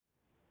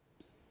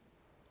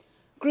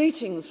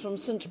Greetings from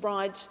St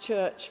Bride's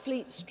Church,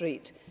 Fleet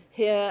Street,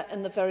 here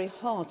in the very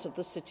heart of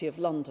the City of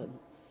London.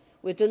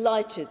 We're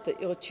delighted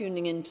that you're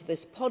tuning into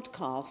this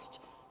podcast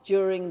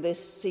during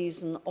this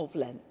season of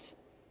Lent.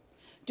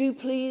 Do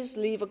please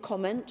leave a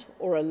comment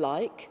or a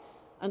like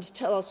and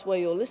tell us where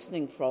you're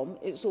listening from.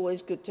 It's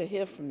always good to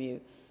hear from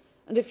you.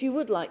 And if you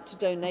would like to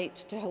donate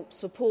to help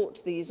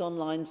support these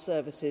online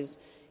services,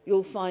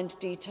 you'll find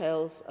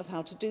details of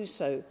how to do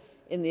so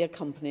in the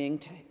accompanying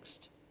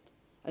text.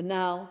 And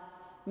now,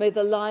 may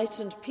the light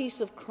and peace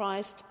of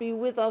Christ be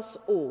with us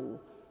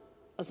all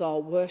as our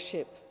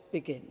worship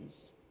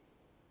begins.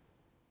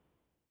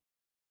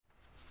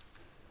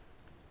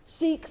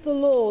 Seek the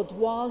Lord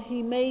while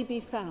he may be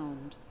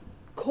found.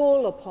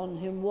 Call upon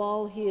him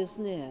while he is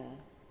near.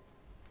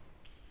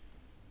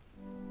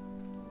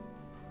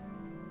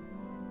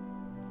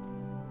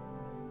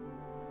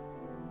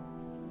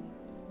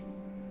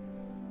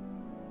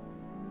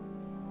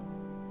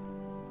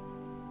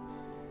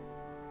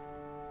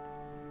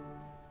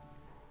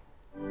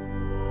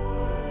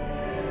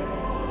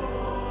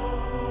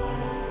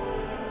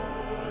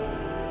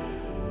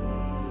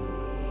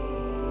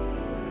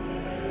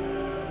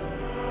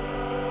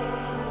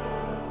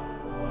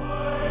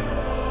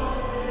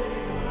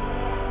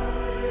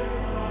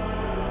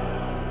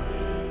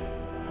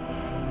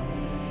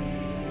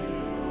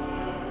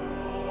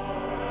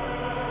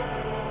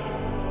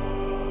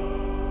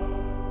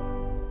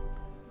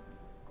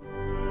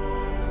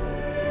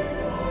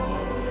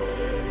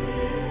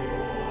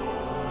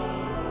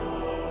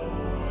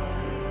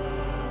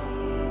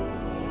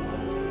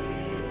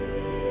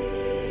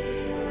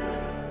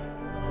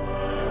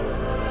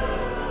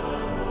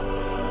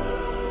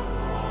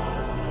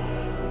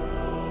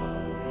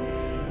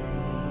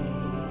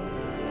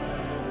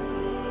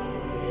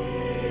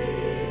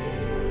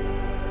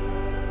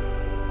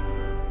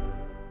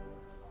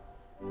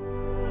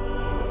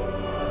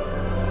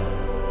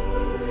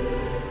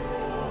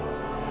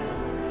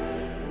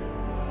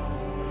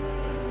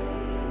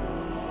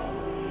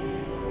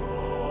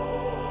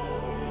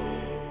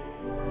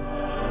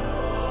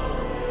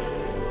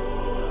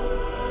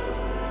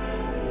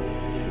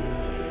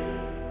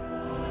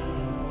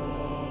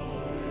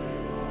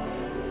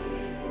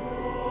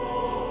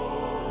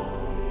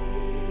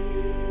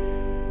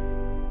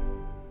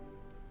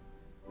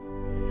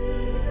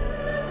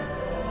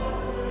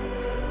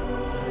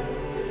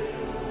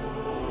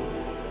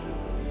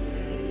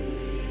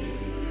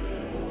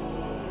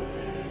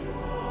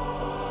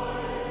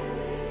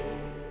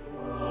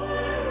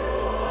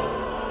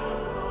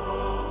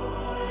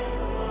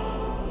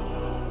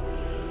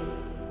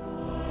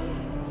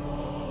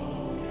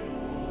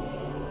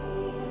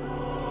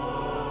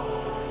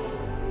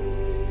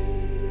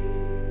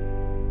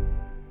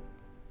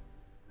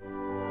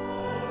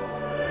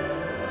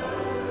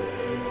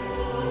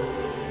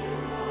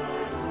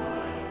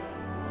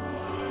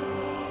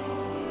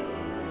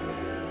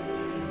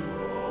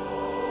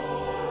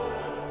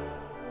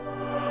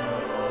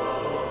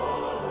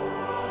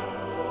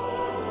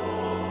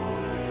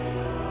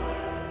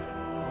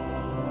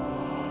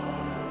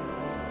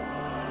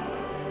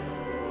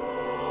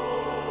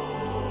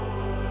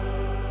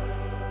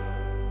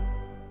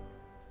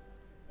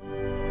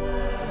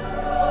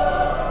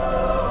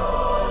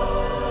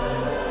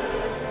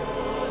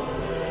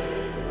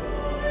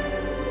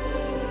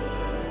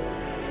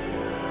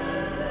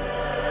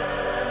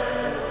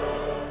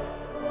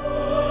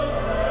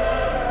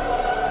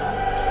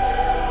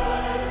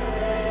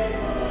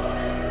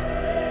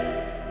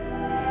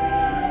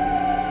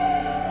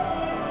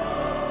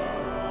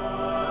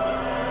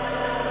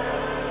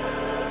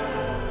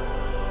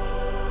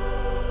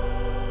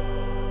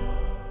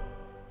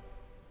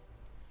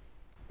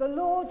 The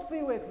Lord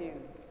be with you.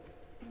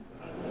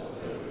 And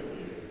also with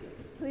you.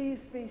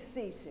 Please be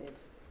seated.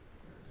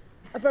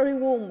 A very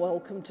warm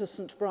welcome to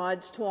St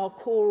Bride's, to our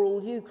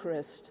choral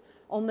Eucharist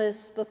on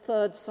this, the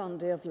third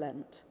Sunday of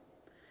Lent.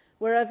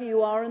 Wherever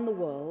you are in the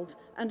world,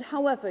 and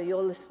however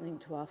you're listening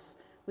to us,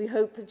 we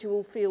hope that you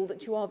will feel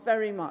that you are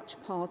very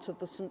much part of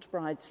the St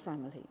Bride's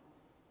family.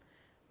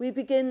 We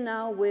begin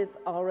now with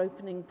our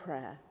opening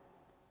prayer.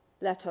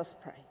 Let us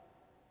pray.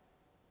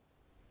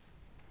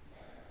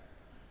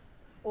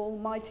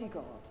 Almighty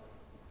God,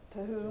 to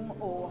whom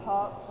all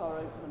hearts are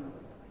open,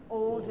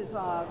 all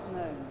desires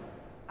known,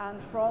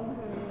 and from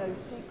whom no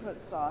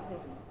secrets are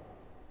hidden,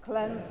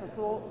 cleanse the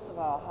thoughts of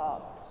our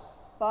hearts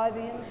by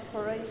the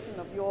inspiration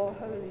of your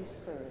Holy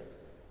Spirit,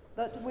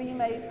 that we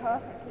may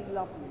perfectly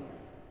love you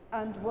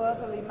and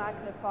worthily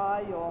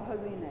magnify your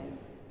holy name,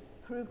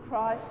 through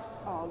Christ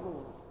our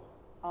Lord.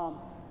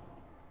 Amen.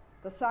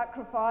 The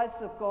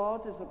sacrifice of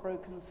God is a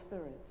broken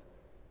spirit,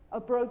 a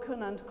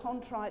broken and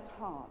contrite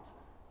heart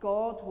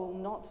God will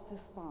not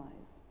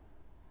despise.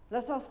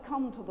 Let us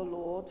come to the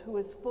Lord, who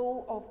is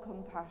full of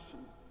compassion,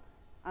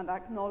 and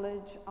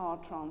acknowledge our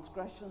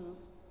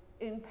transgressions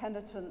in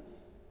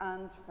penitence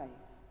and faith.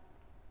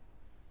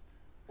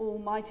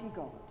 Almighty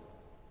God,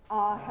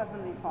 our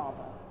Heavenly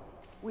Father,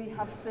 we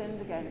have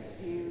sinned against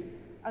you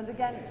and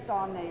against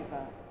our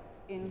neighbour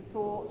in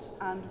thought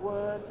and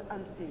word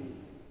and deed,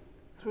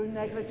 through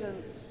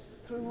negligence,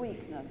 through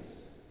weakness,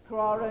 through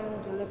our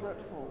own deliberate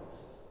fault.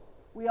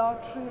 We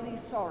are truly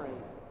sorry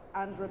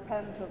and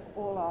repent of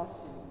all our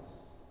sins.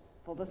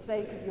 For the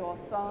sake of your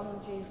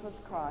Son,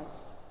 Jesus Christ,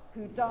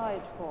 who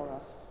died for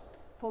us,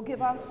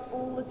 forgive us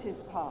all that is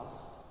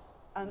past,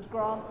 and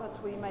grant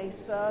that we may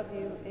serve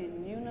you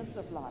in newness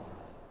of life,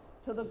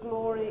 to the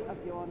glory of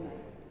your name.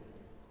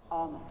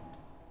 Amen.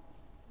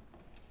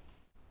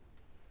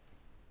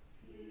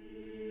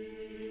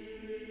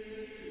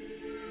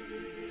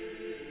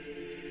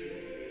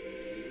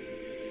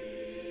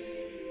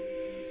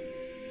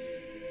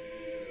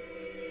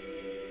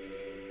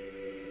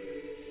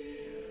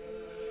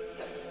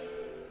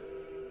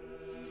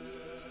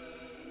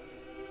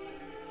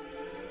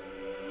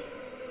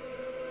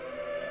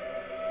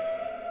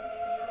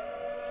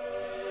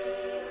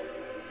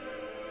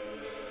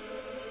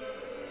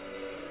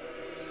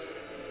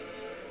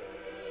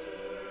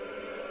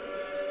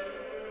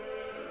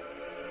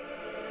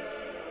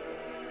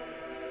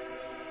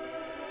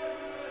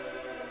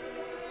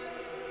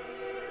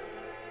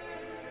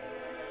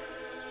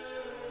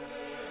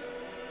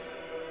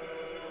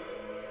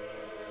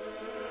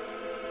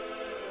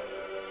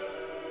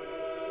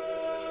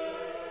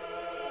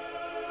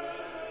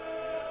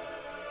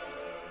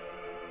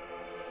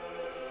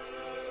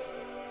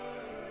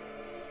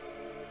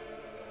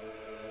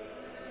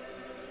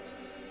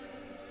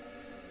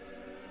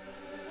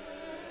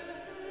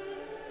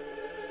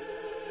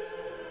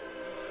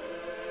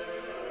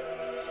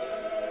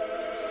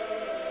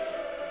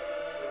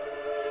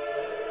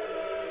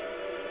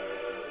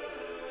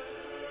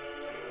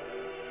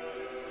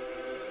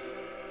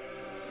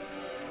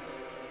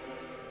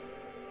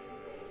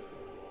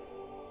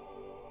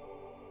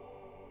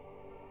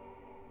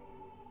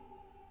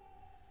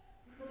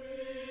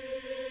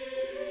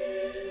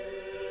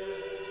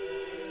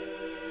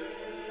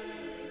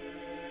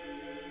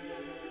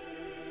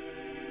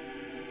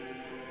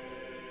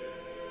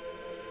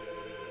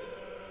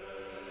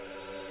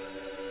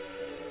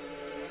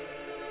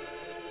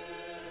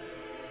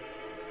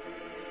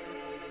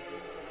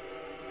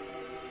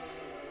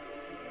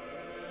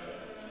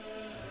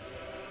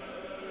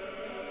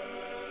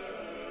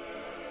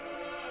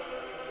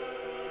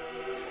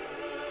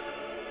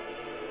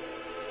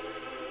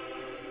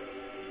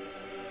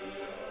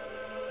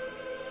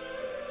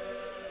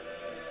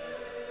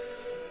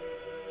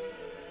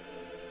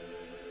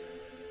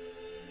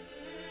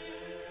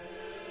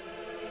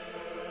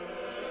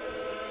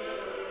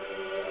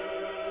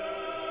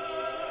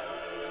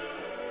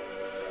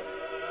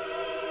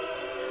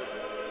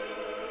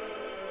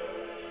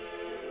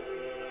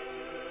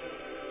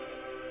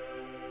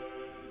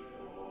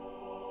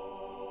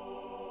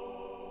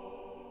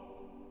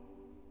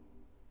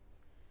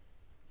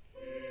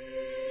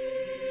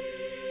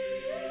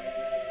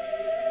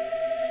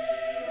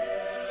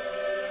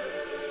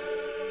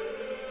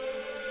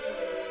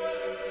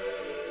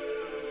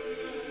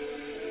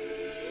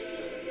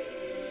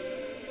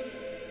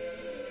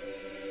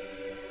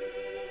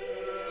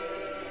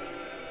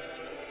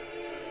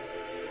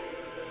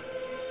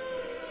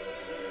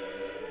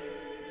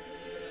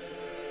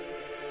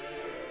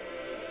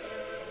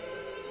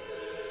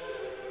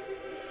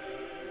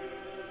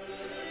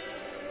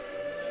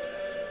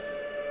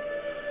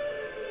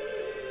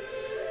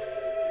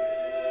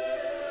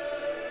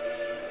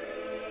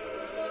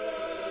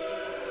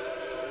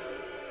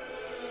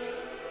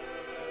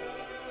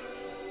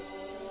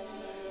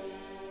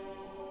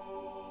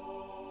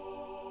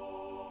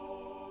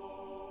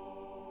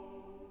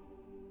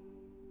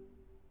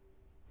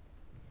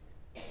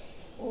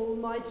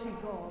 Almighty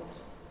God,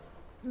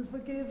 who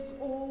forgives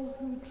all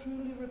who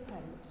truly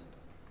repent,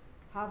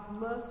 have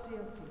mercy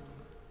upon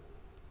you,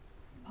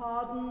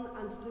 pardon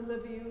and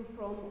deliver you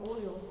from all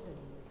your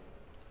sins,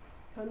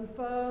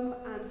 confirm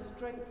and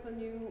strengthen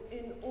you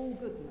in all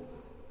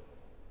goodness,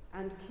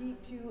 and keep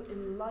you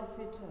in life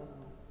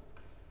eternal,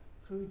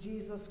 through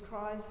Jesus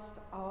Christ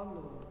our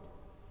Lord.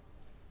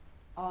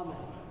 Amen.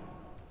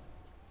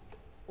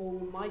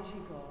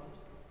 Almighty God,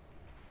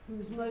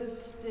 whose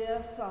most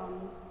dear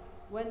Son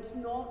went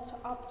not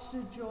up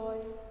to joy,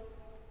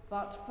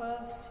 but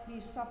first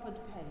he suffered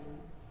pain,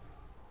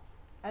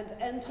 and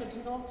entered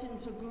not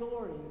into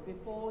glory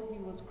before he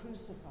was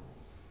crucified.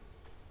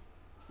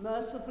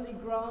 Mercifully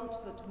grant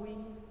that we,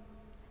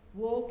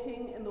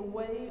 walking in the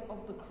way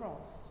of the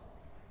cross,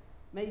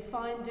 may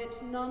find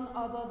it none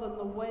other than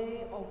the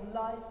way of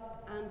life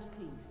and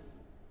peace.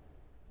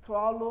 Through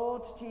our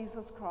Lord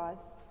Jesus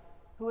Christ,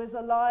 who is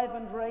alive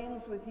and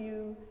reigns with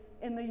you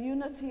in the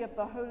unity of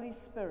the Holy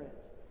Spirit,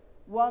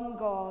 one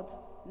God,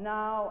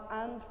 now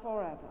and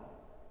forever.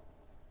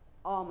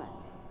 Amen.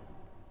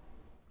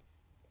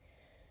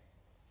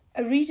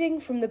 A reading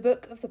from the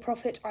book of the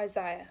prophet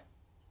Isaiah.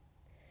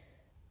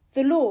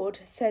 The Lord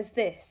says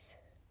this: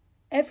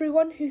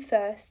 Everyone who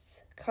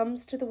thirsts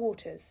comes to the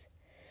waters,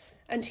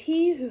 and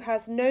he who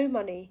has no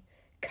money,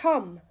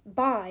 come,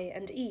 buy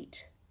and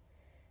eat.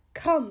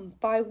 Come,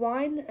 buy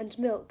wine and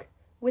milk,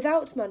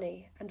 without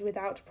money and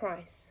without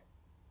price.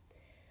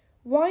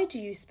 Why do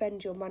you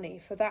spend your money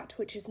for that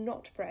which is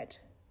not bread,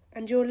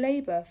 and your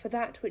labour for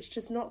that which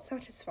does not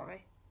satisfy?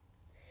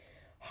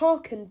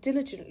 Hearken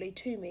diligently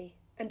to me,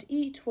 and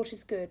eat what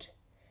is good,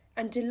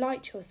 and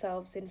delight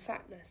yourselves in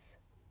fatness.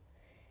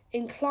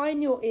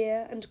 Incline your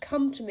ear and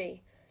come to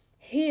me,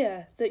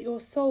 hear that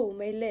your soul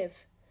may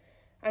live,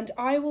 and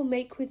I will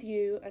make with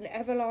you an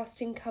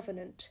everlasting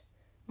covenant,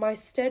 my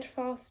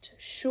steadfast,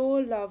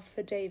 sure love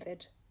for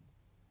David.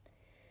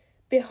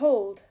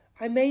 Behold,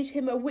 I made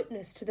him a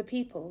witness to the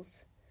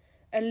peoples,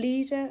 a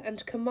leader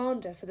and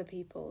commander for the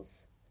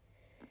peoples.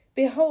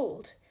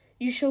 Behold,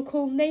 you shall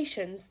call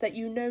nations that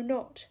you know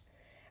not,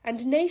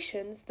 and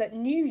nations that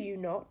knew you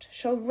not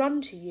shall run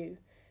to you,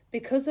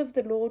 because of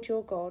the Lord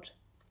your God,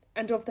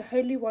 and of the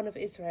Holy One of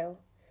Israel,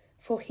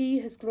 for he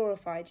has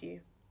glorified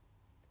you.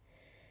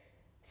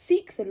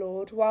 Seek the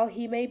Lord while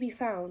he may be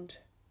found.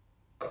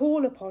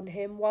 Call upon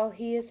him while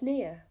he is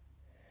near.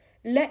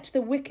 Let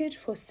the wicked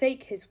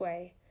forsake his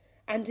way,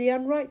 and the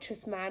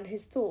unrighteous man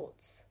his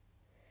thoughts.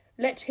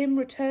 Let him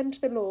return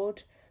to the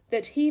Lord,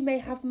 that he may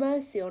have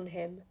mercy on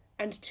him,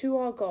 and to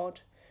our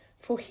God,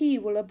 for he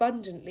will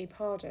abundantly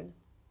pardon.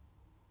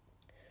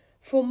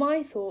 For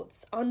my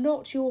thoughts are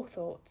not your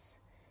thoughts,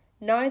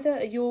 neither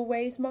are your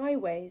ways my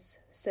ways,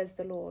 says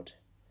the Lord.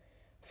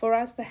 For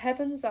as the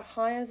heavens are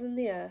higher than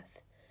the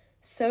earth,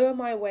 so are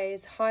my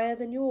ways higher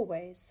than your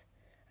ways,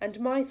 and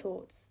my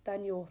thoughts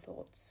than your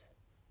thoughts.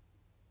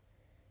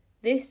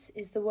 This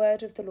is the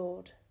word of the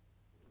Lord.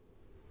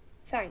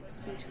 Thanks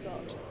be to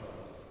God.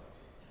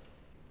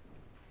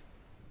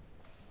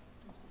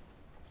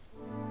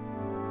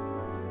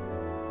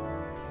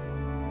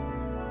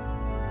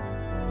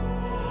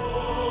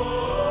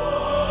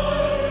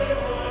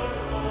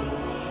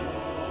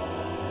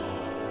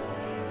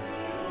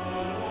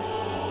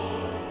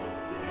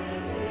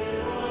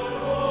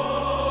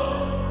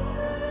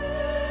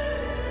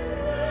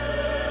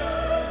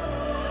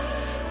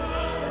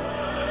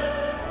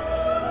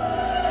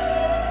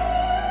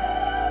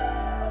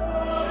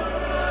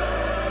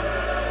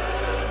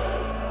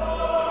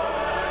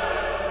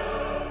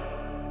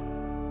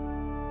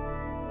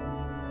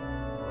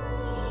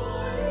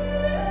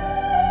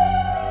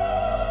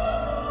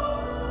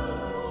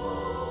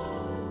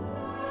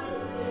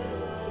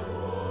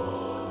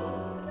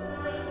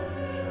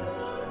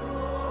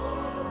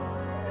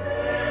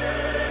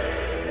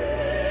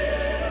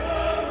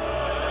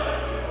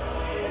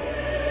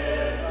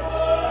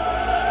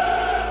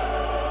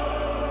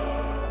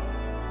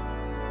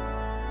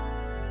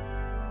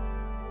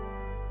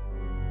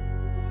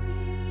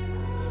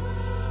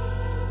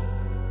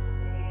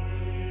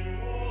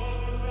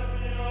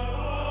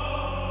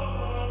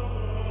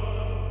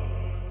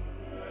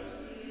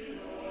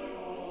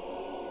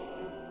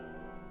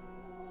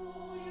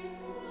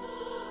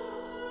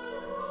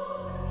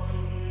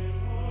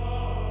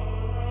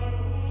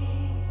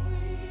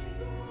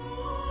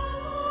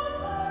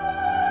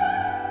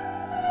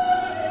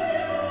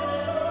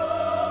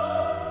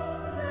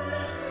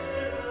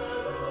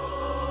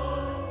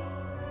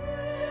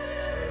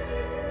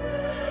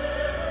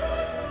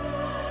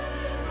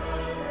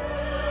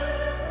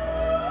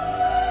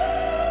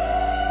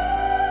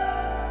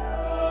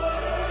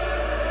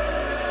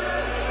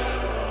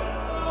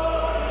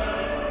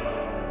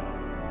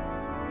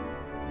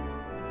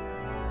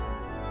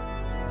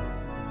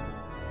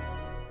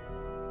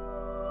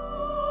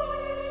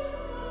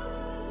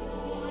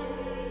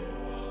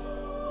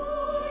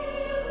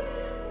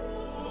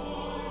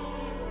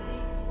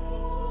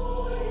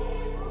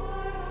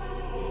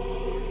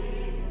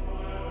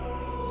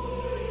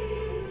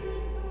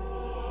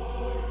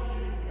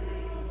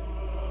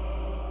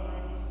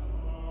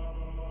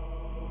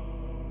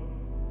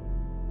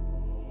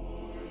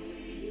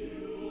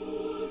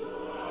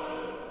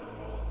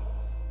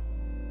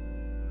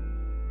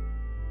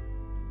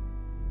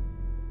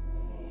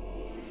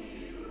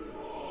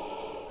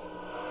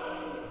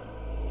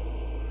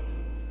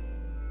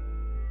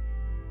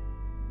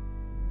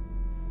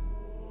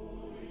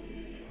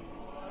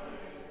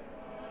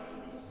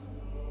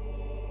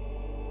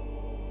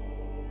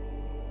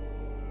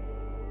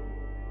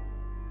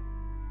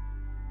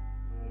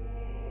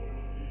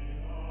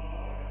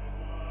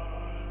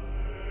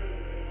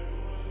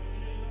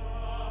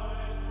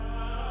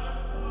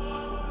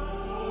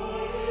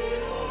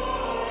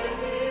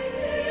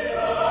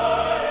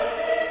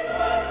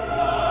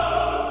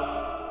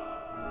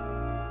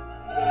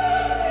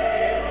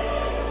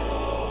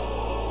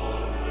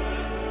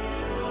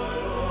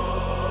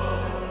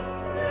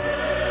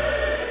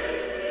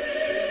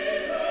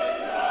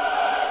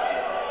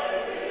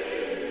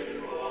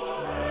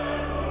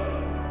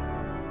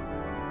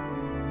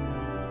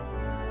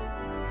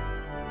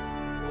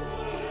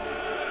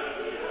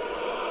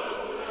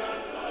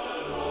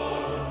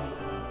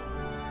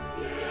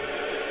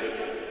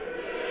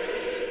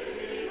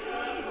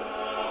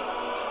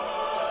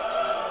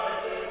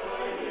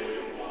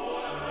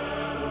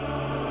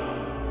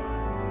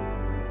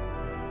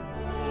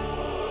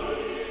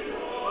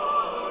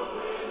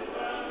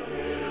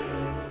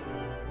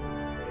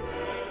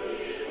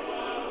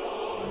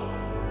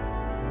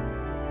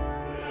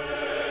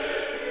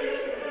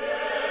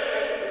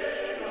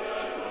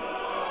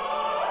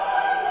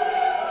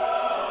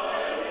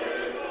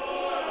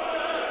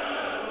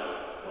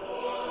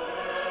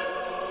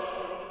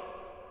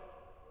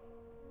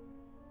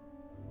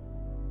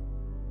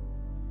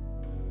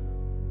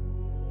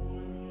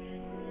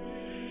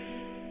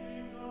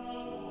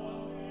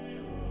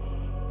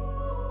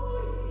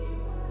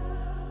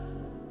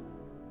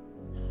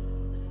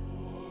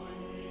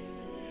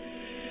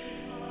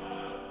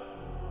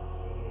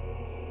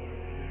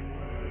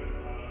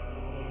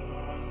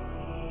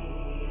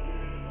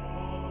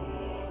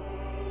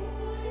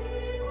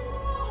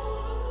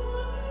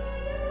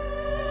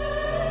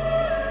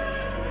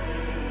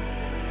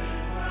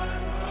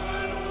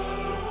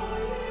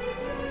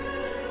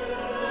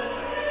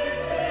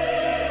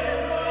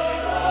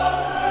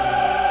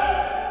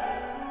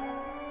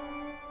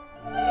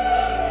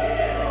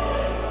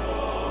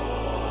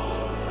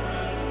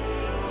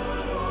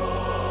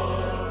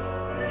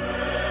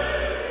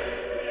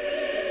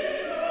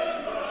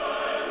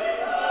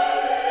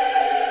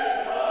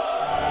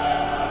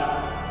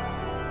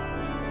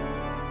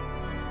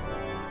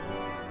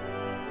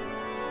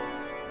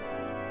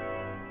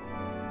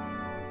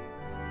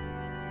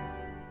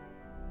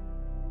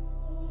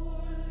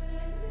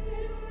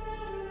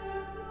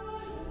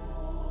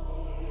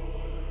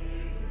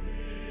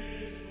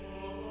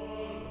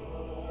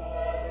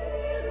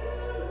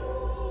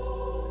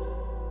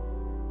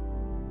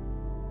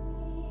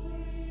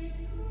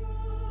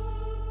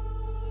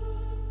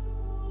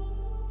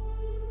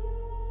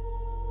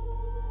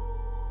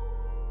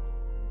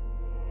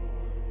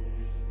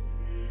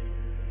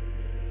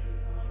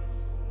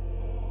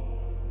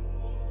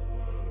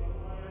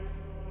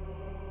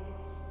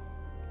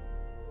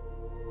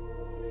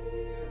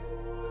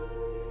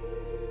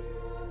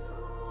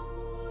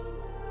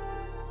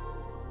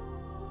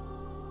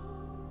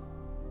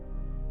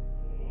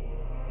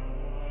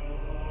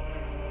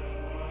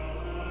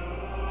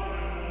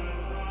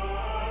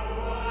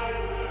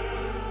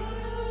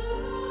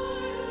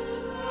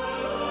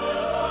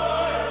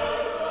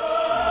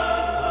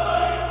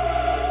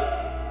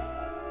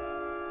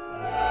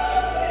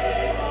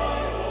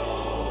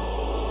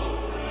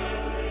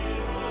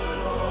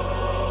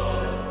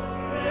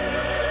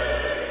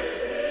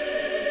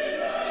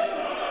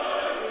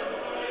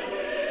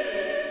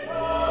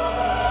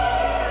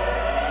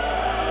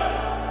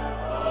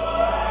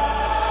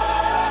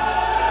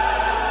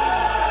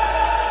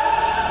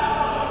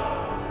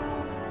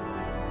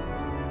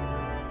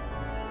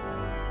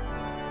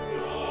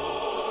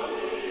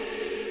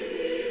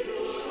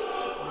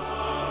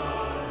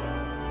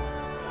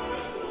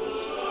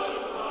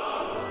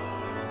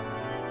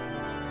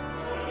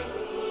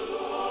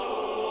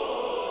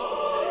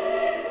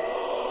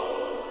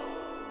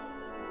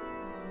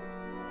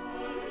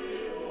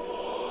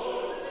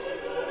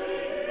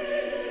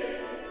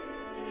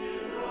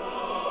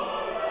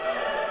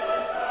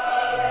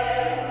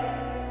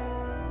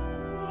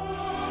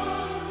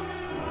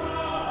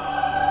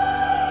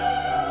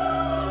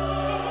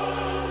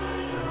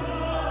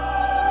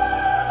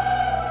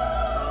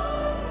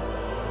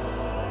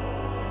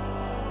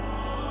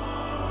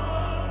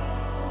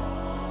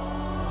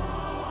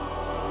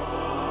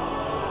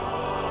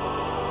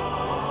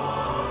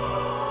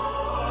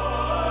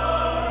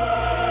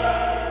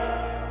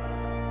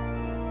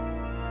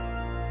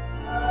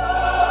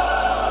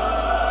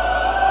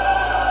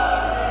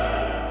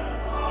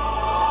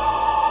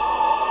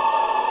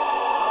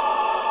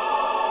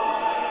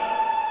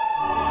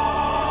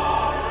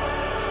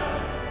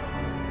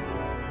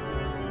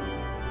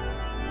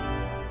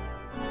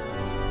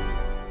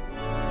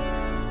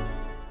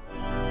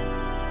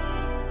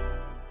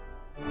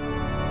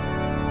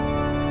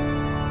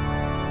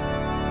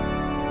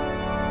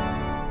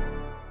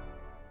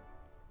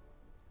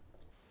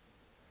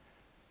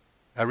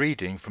 A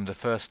reading from the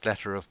first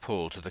letter of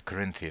Paul to the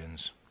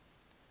Corinthians.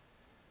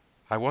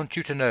 I want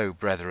you to know,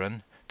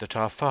 brethren, that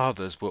our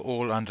fathers were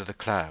all under the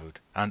cloud,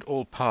 and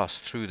all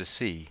passed through the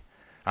sea,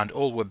 and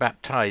all were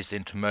baptized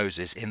into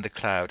Moses in the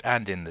cloud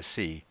and in the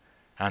sea,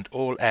 and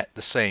all ate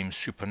the same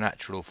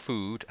supernatural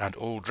food, and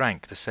all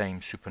drank the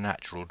same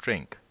supernatural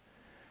drink.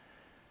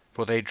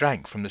 For they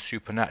drank from the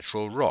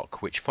supernatural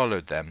rock which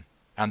followed them,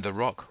 and the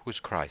rock was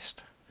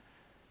Christ.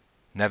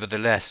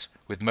 Nevertheless,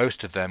 with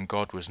most of them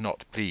God was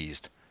not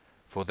pleased,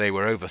 for they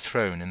were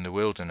overthrown in the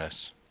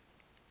wilderness.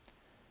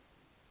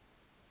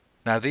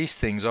 Now these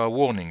things are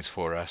warnings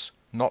for us,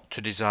 not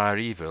to desire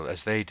evil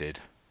as they did.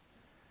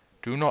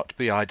 Do not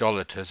be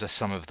idolaters as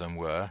some of them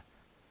were.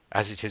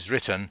 As it is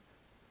written,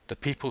 the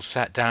people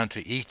sat down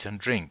to eat and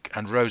drink,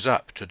 and rose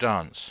up to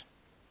dance.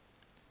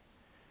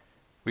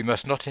 We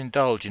must not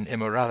indulge in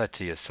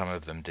immorality as some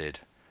of them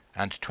did,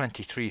 and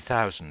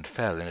 23,000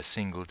 fell in a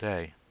single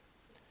day.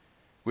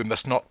 We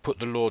must not put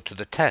the Lord to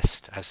the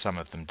test as some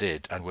of them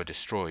did, and were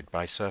destroyed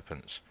by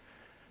serpents,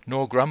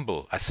 nor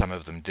grumble as some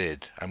of them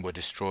did, and were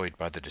destroyed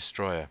by the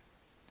destroyer.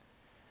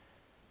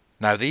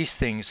 Now these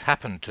things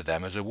happened to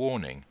them as a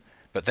warning,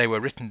 but they were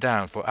written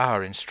down for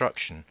our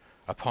instruction,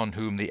 upon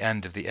whom the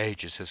end of the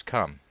ages has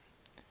come.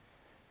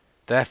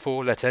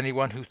 Therefore let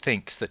anyone who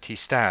thinks that he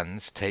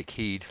stands take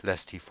heed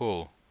lest he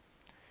fall.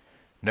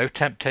 No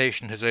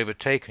temptation has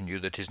overtaken you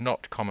that is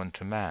not common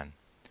to man.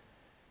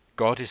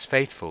 God is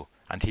faithful,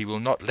 and he will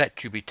not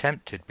let you be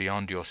tempted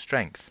beyond your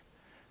strength,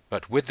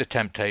 but with the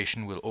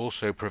temptation will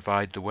also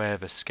provide the way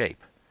of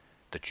escape,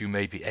 that you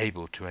may be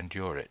able to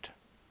endure it.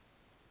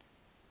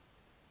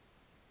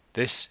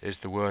 This is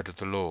the word of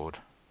the Lord.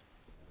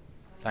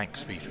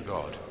 Thanks be to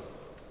God.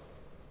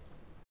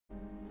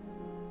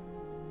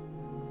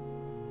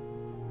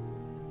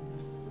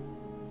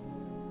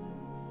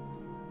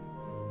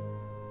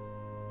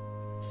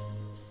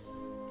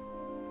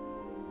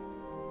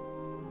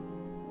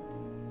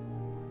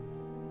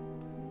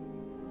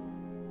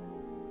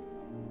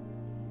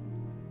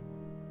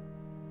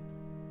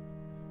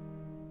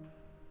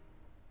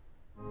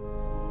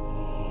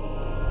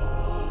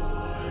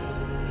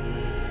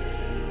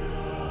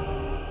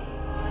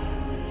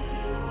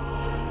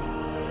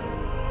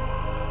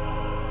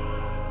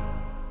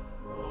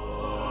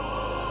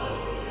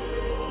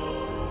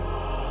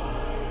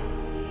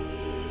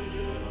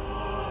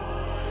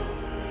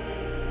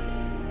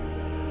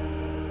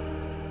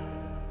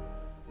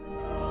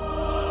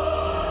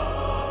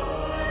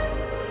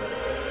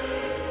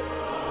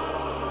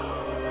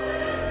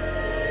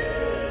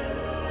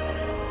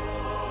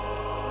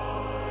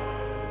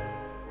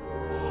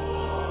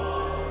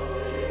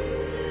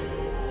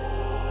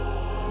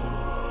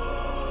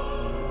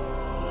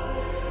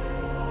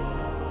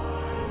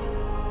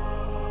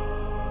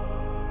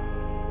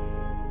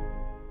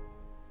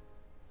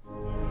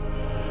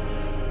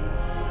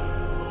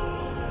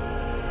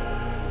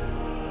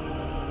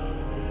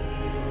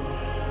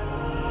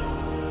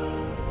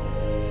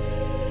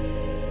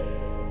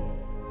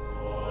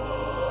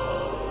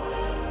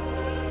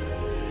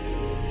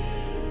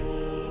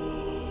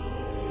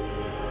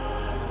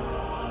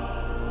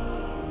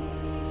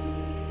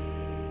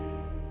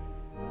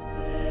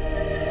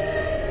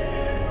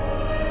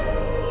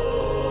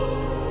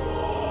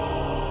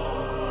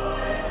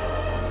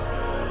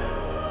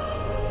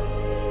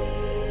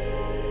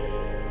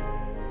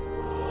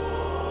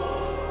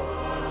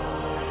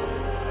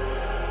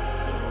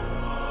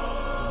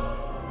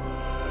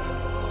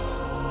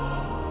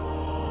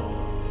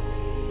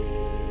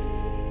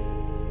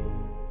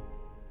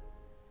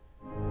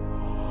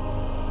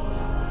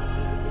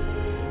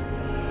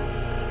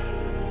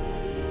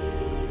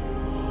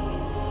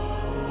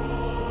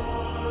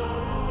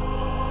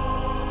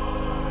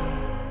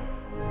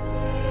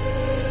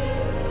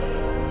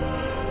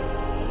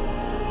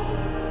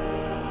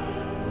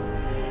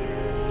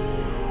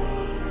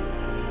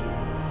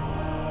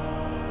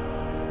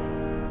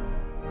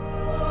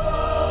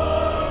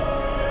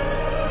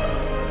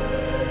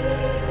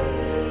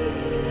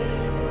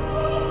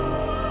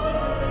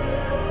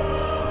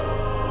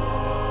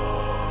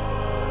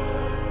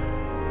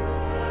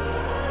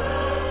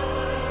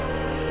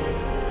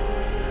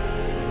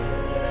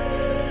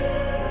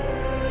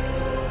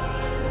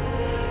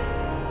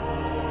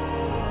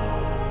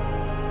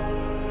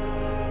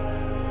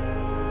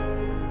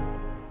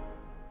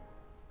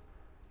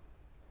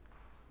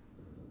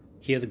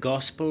 Hear the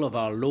Gospel of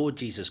our Lord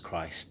Jesus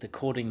Christ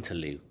according to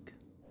Luke.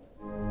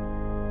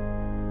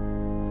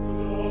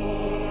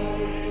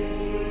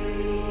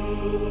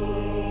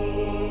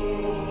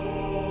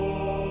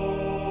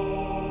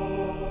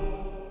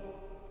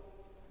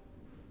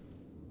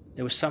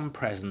 There were some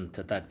present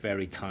at that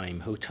very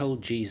time who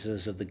told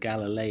Jesus of the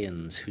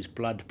Galileans whose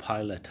blood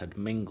Pilate had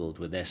mingled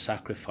with their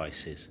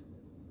sacrifices.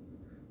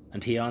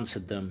 And he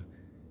answered them,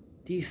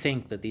 "Do you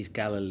think that these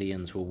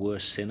Galileans were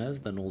worse sinners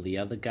than all the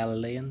other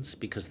Galileans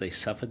because they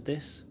suffered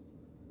this?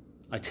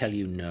 I tell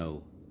you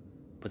no,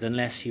 but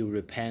unless you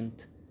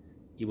repent,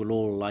 you will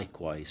all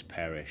likewise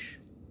perish.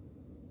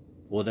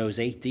 Or those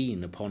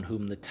 18 upon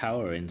whom the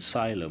tower in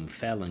Siloam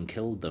fell and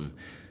killed them,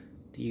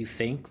 do you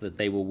think that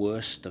they were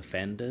worse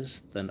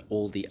offenders than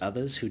all the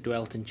others who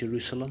dwelt in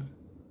Jerusalem?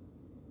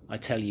 I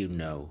tell you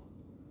no,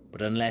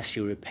 but unless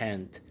you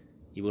repent,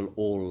 you will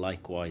all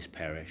likewise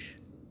perish.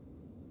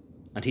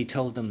 And he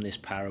told them this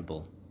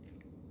parable.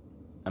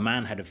 A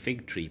man had a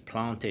fig tree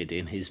planted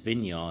in his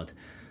vineyard,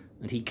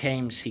 and he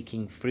came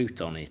seeking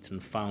fruit on it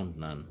and found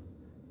none.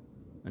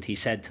 And he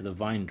said to the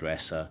vine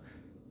dresser,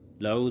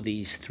 Lo,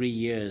 these 3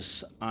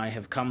 years I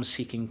have come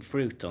seeking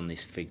fruit on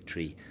this fig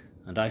tree,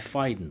 and I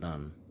find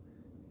none.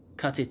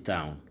 Cut it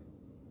down.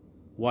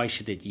 Why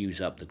should it use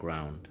up the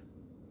ground?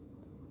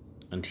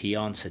 And he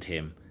answered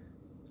him,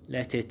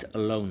 Let it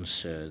alone,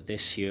 sir,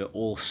 this year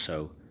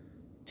also,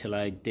 till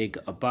I dig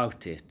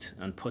about it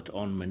and put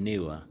on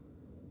manure.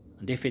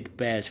 And if it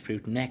bears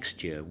fruit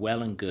next year,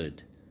 well and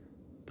good.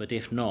 But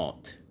if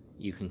not,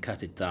 you can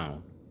cut it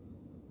down.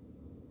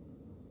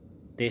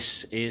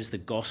 This is the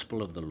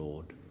gospel of the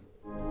Lord.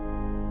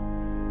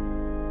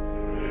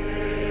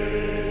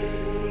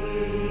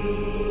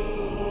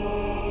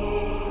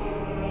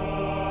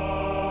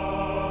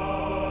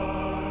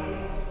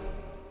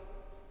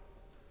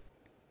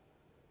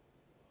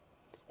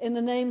 In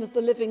the name of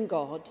the living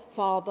God,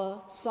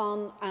 Father,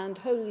 Son, and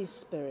Holy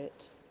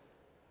Spirit.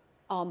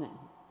 Amen.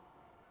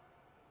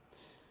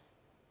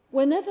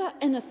 Whenever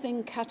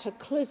anything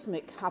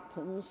cataclysmic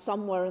happens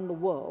somewhere in the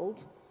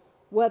world,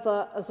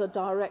 whether as a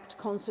direct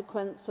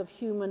consequence of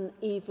human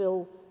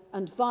evil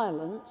and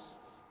violence,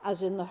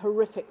 as in the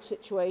horrific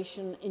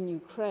situation in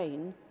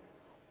Ukraine,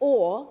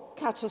 or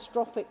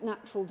catastrophic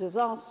natural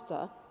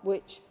disaster,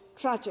 which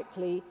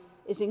tragically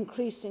is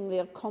increasingly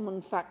a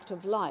common fact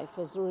of life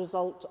as a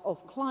result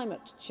of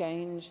climate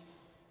change,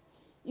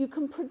 you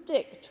can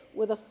predict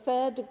with a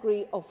fair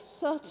degree of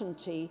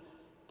certainty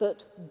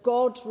that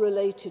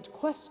God-related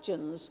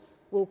questions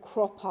will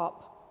crop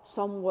up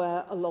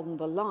somewhere along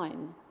the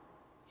line.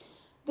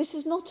 This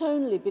is not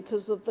only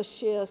because of the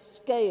sheer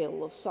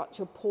scale of such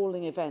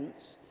appalling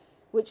events,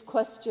 which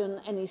question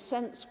any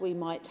sense we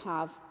might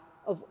have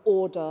of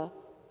order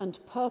and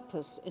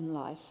purpose in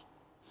life,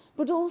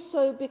 but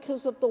also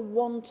because of the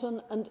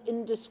wanton and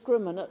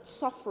indiscriminate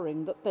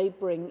suffering that they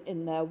bring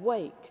in their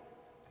wake.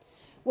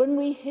 When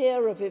we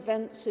hear of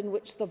events in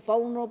which the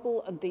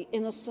vulnerable and the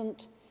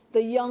innocent,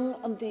 the young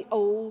and the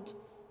old,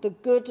 the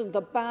good and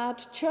the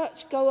bad,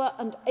 churchgoer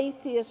and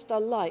atheist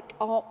alike,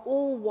 are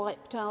all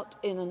wiped out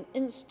in an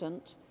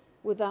instant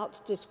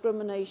without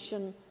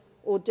discrimination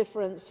or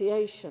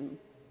differentiation,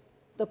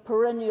 the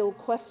perennial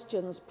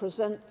questions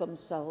present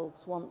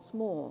themselves once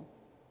more.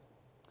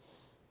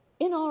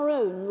 In our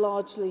own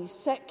largely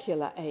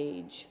secular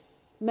age,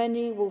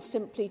 many will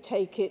simply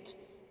take it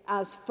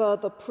as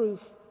further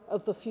proof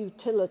of the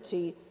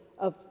futility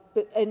of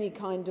any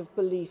kind of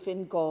belief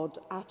in God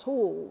at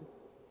all.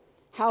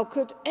 How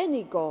could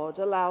any God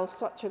allow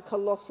such a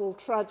colossal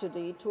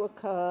tragedy to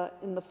occur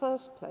in the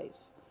first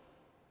place?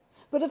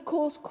 But of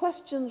course,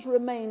 questions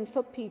remain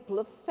for people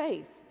of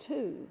faith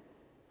too.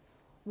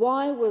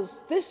 Why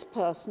was this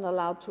person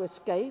allowed to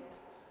escape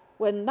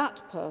when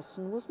that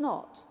person was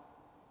not?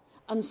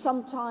 And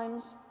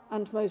sometimes,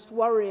 and most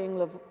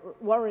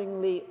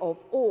worryingly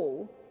of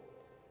all,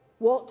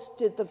 what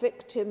did the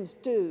victims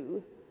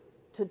do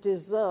to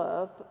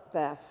deserve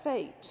their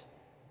fate?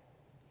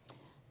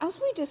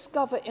 As we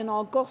discover in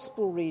our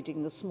gospel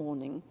reading this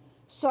morning,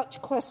 such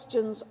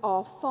questions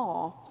are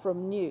far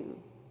from new.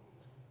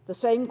 The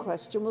same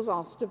question was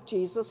asked of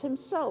Jesus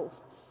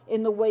himself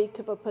in the wake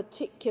of a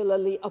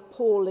particularly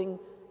appalling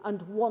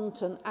and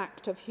wanton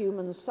act of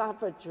human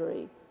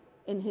savagery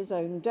in his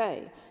own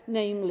day,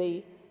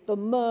 namely the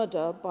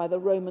murder by the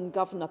Roman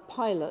governor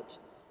Pilate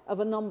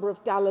of a number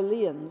of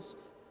Galileans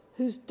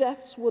whose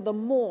deaths were the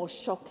more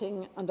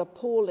shocking and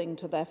appalling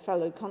to their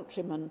fellow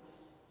countrymen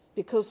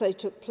because they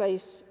took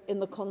place in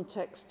the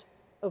context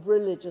of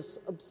religious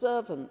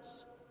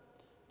observance.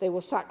 They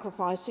were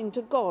sacrificing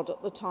to God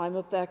at the time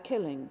of their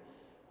killing,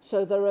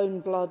 so their own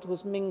blood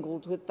was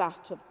mingled with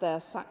that of their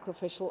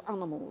sacrificial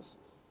animals.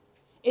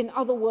 In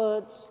other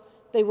words,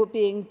 they were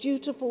being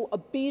dutiful,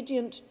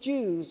 obedient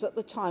Jews at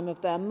the time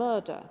of their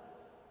murder.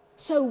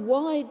 So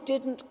why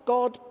didn't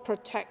God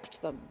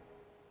protect them?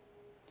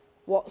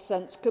 What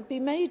sense could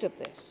be made of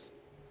this?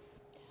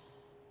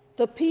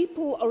 The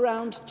people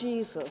around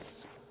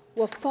Jesus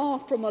were far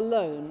from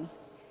alone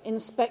in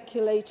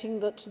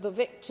speculating that the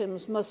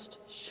victims must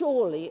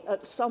surely,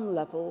 at some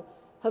level,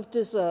 have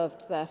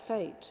deserved their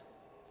fate.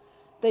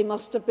 They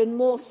must have been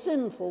more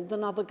sinful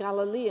than other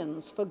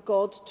Galileans for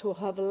God to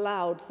have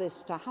allowed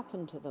this to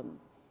happen to them.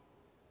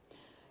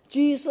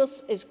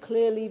 Jesus is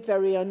clearly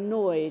very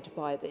annoyed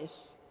by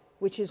this,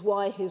 which is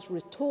why his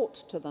retort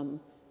to them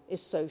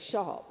is so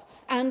sharp.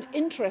 And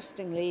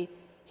interestingly,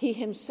 he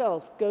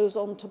himself goes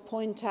on to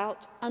point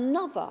out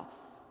another,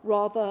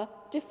 rather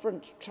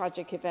different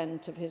tragic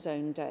event of his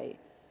own day,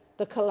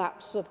 the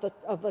collapse of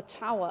the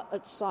tower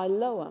at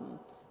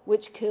Siloam,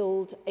 which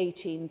killed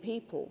 18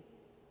 people.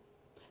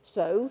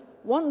 So,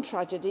 one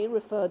tragedy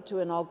referred to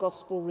in our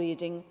gospel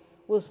reading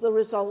was the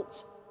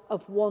result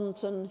of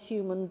wanton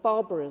human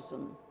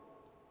barbarism.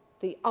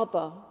 The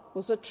other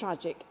was a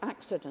tragic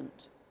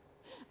accident.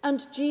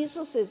 And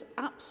Jesus is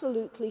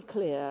absolutely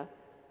clear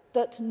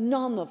that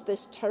none of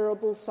this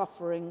terrible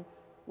suffering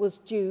was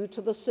due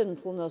to the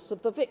sinfulness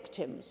of the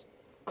victims,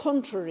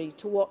 contrary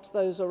to what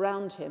those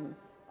around him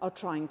are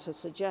trying to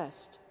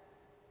suggest.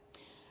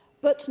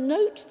 But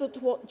note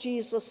that what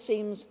Jesus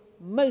seems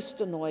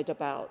most annoyed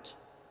about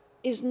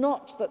is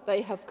not that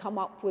they have come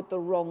up with the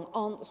wrong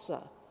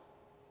answer,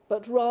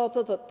 but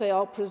rather that they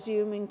are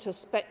presuming to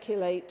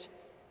speculate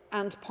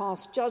and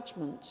pass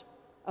judgment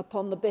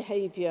upon the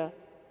behaviour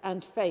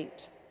and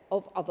fate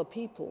of other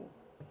people.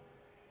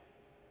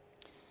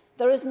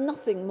 There is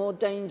nothing more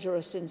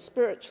dangerous in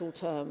spiritual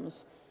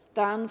terms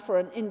than for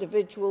an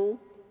individual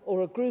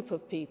or a group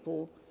of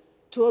people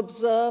to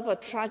observe a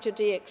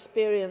tragedy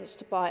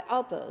experienced by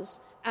others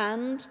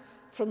and,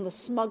 from the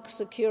smug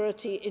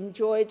security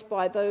enjoyed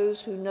by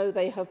those who know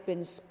they have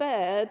been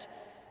spared,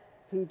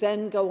 who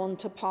then go on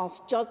to pass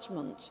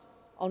judgment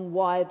on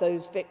why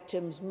those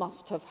victims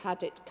must have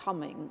had it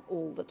coming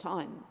all the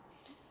time,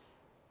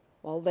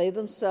 while they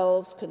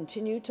themselves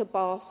continue to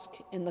bask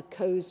in the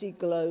cosy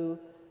glow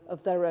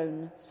of their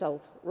own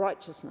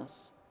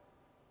self-righteousness.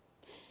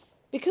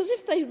 Because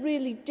if they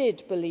really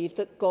did believe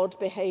that God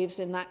behaves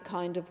in that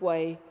kind of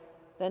way,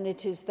 then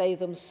it is they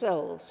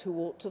themselves who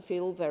ought to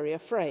feel very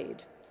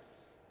afraid,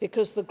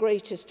 because the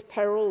greatest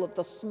peril of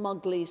the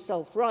smugly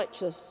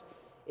self-righteous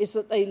is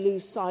that they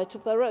lose sight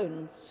of their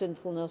own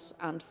sinfulness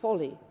and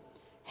folly.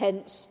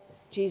 Hence,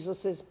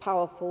 Jesus'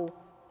 powerful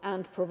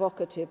and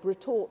provocative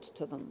retort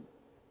to them.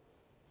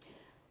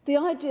 The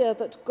idea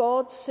that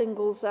God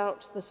singles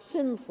out the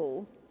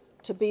sinful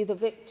to be the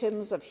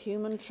victims of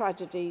human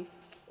tragedy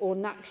or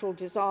natural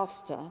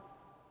disaster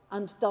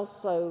and does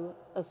so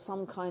as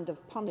some kind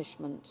of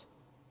punishment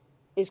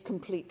is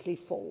completely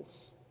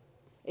false.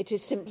 It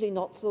is simply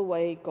not the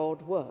way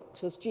God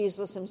works, as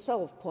Jesus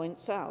himself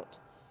points out.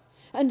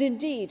 And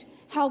indeed,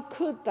 how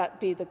could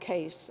that be the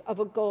case of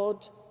a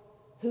God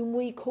whom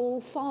we call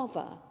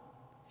Father?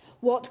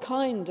 What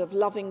kind of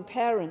loving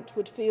parent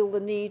would feel the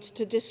need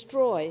to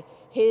destroy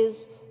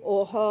his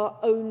or her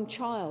own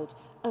child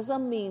as a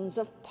means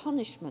of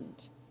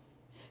punishment?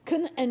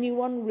 Can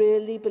anyone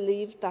really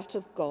believe that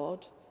of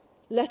God,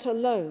 let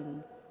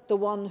alone the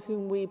one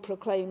whom we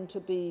proclaim to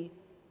be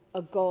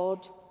a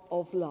God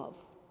of love?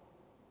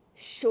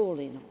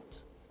 Surely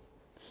not.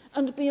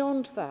 And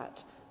beyond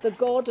that, the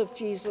God of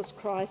Jesus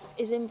Christ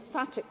is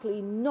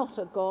emphatically not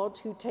a God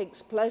who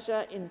takes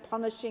pleasure in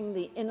punishing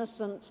the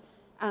innocent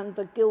and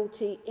the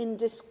guilty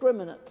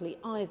indiscriminately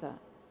either,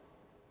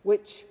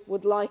 which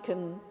would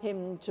liken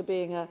him to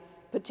being a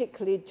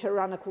particularly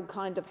tyrannical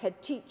kind of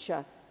head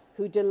teacher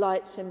who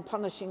delights in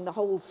punishing the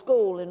whole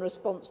school in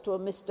response to a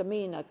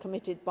misdemeanour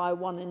committed by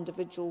one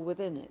individual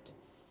within it.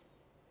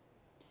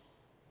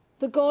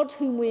 The God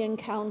whom we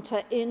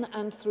encounter in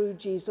and through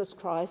Jesus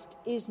Christ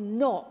is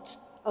not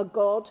a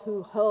God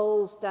who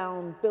hurls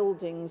down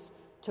buildings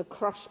to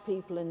crush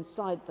people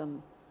inside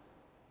them,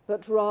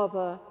 but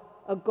rather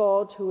a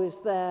God who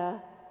is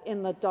there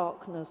in the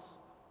darkness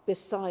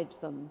beside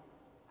them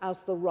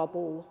as the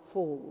rubble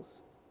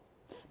falls.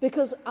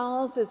 Because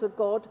ours is a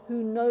God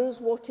who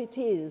knows what it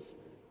is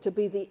to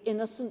be the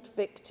innocent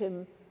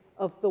victim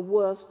of the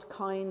worst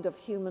kind of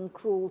human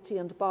cruelty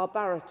and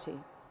barbarity.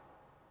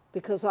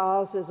 Because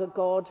ours is a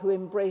God who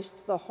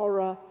embraced the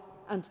horror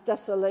and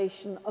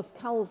desolation of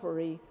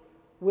Calvary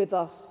with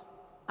us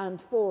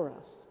and for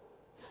us.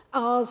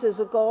 Ours is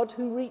a God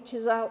who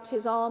reaches out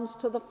his arms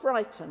to the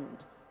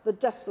frightened, the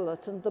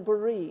desolate and the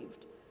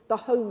bereaved, the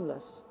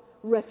homeless,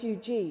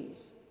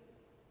 refugees,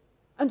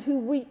 and who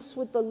weeps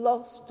with the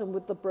lost and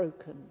with the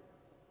broken.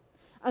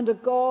 And a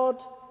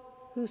God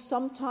who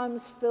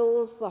sometimes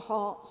fills the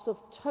hearts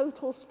of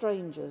total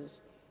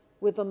strangers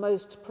with the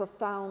most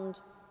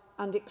profound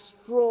and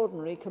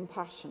extraordinary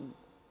compassion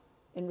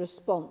in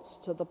response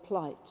to the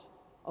plight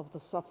of the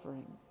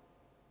suffering.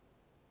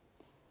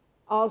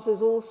 Ours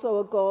is also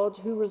a God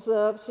who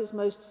reserves his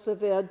most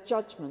severe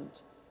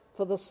judgment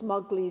for the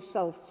smugly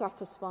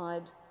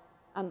self-satisfied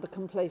and the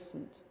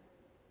complacent,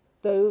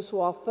 those who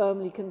are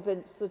firmly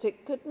convinced that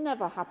it could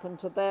never happen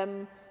to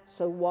them,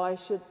 so why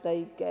should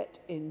they get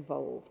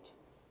involved?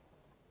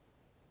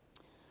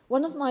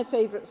 One of my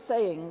favourite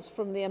sayings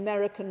from the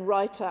American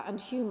writer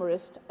and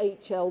humorist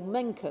H.L.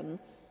 Mencken,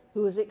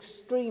 who was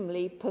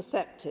extremely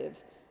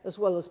perceptive as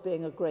well as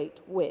being a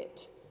great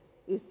wit,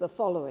 is the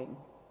following: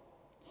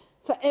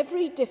 for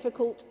every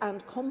difficult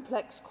and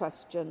complex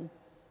question,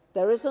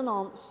 there is an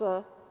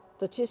answer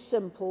that is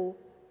simple,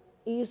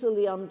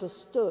 easily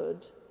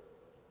understood,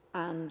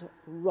 and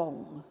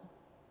wrong.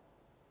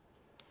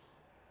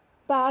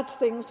 Bad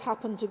things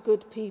happen to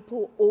good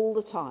people all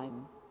the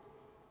time,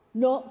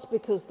 not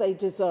because they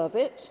deserve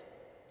it.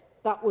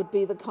 That would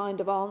be the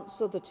kind of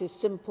answer that is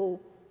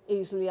simple,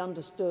 easily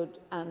understood,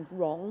 and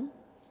wrong.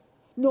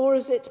 Nor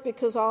is it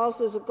because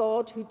ours is a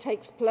God who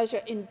takes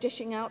pleasure in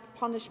dishing out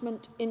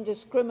punishment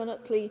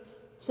indiscriminately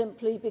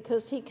simply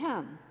because he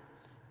can.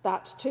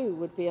 That too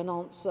would be an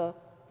answer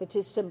that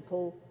is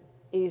simple,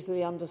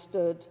 easily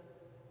understood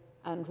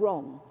and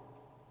wrong.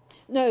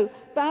 No,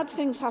 bad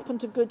things happen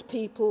to good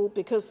people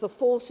because the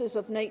forces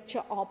of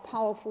nature are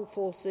powerful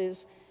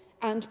forces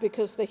and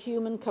because the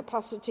human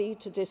capacity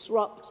to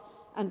disrupt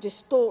and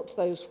distort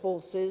those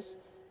forces,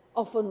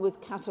 often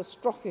with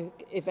catastrophic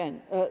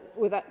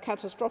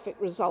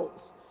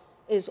results,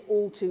 is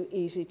all too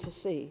easy to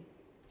see.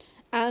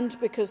 And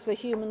because the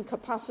human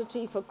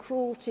capacity for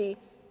cruelty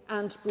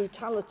and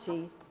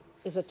brutality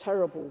is a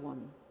terrible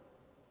one.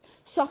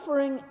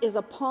 Suffering is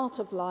a part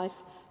of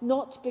life,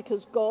 not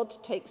because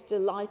God takes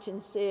delight in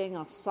seeing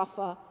us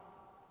suffer,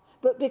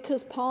 but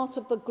because part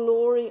of the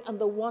glory and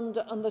the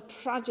wonder and the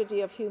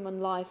tragedy of human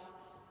life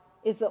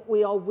is that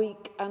we are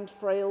weak and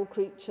frail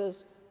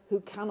creatures who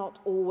cannot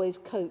always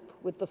cope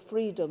with the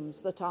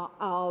freedoms that are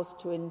ours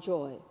to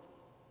enjoy.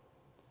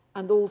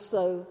 And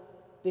also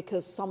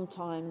because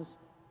sometimes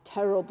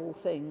terrible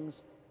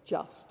things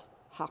just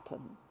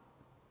happen.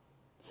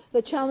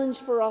 The challenge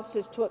for us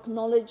is to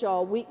acknowledge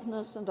our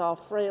weakness and our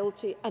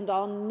frailty and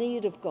our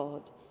need of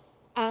God,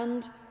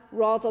 and,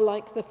 rather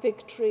like the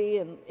fig tree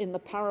in the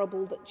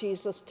parable that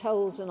Jesus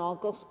tells in our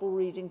gospel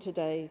reading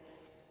today,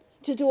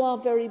 to do our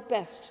very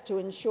best to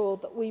ensure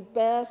that we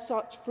bear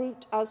such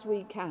fruit as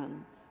we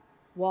can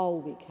while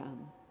we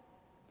can,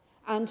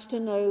 and to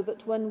know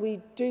that when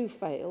we do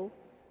fail,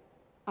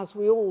 as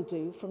we all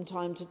do from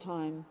time to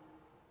time,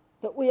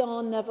 that we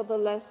are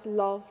nevertheless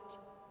loved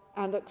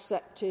and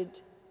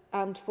accepted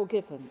and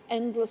forgiven,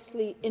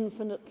 endlessly,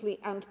 infinitely,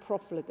 and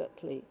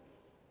profligately,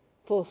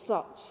 for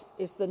such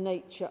is the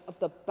nature of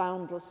the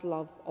boundless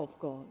love of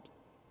God.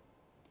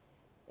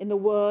 In the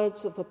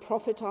words of the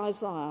prophet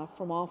Isaiah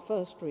from our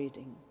first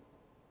reading,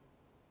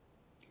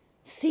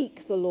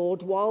 "Seek the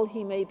Lord while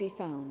he may be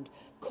found,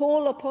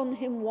 call upon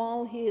him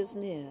while he is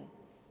near.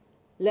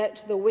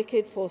 Let the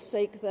wicked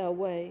forsake their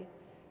way,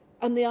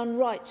 and the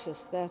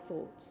unrighteous their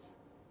thoughts.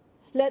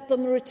 Let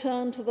them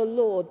return to the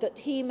Lord, that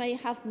he may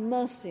have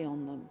mercy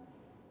on them,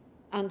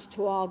 and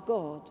to our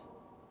God,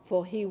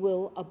 for he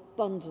will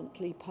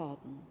abundantly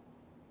pardon."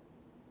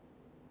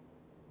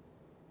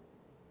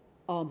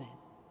 Amen.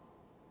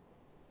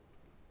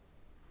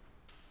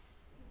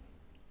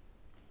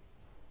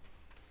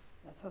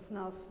 Let us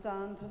now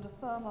stand and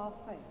affirm our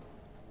faith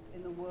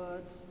in the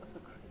words of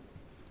the Creed.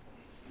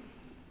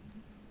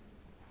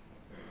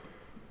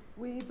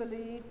 We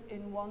believe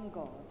in one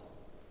God,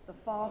 the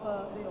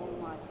Father, the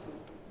Almighty,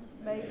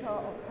 maker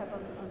of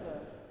heaven and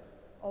earth,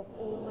 of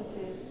all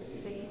that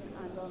is seen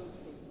and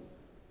unseen.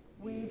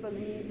 We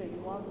believe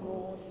in one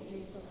Lord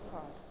Jesus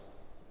Christ,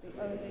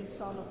 the only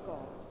Son of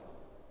God,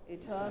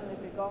 eternally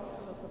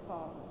begotten of the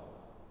Father,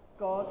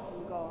 God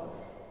from God,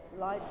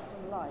 light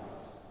from light,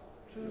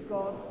 true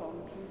God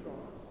from true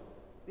God,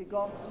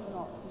 begotten,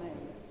 not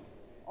made,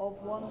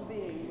 of one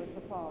being with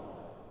the Father.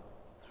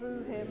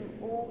 Through him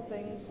all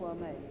things were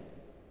made.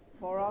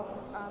 For us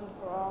and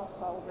for our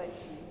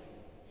salvation,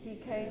 he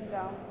came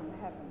down from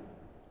heaven,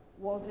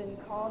 was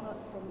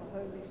incarnate from the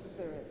Holy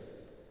Spirit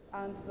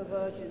and the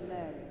Virgin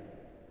Mary,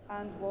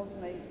 and was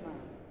made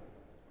man.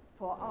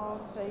 For our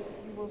sake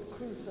he was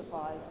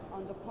crucified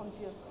under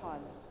Pontius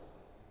Pilate.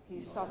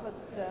 He suffered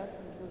death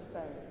and was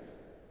buried.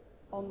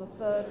 On the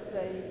third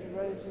day he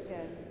rose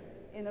again,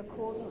 in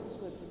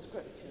accordance with the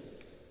Scriptures.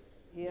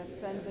 He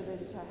ascended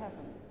into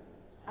heaven,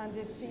 and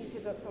is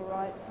seated at the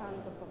right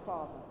hand of the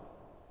Father.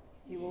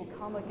 He will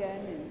come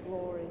again in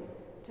glory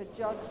to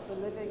judge the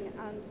living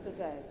and the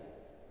dead,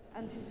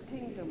 and his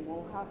kingdom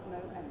will have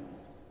no end.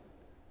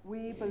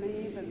 We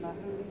believe in the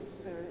Holy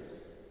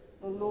Spirit,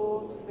 the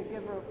Lord, the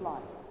giver of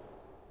life,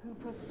 who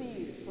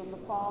proceeds from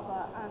the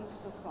Father and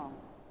the Son,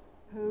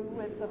 who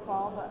with the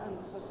Father and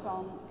the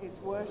Son is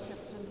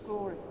worshipped and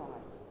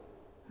glorified,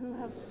 who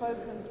has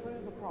spoken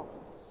through the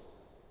prophets.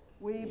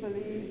 We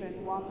believe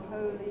in one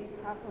holy,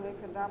 Catholic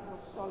and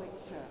Apostolic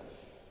Church.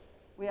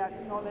 We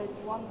acknowledge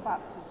one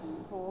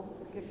baptism for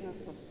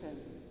forgiveness of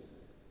sins.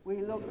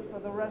 We look for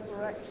the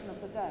resurrection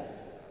of the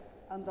dead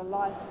and the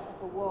life of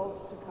the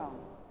world to come.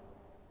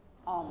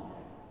 Amen.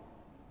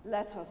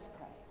 Let us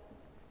pray.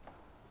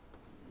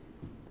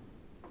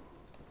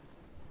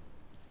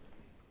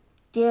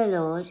 Dear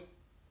Lord,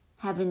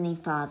 Heavenly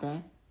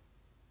Father,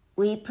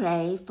 we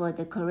pray for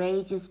the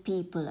courageous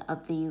people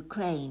of the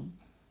Ukraine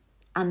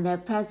and their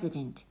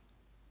president,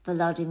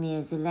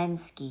 Volodymyr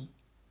Zelensky,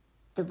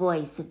 the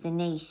voice of the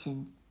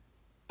nation,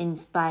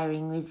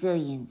 inspiring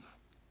resilience,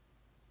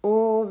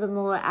 all the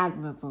more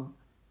admirable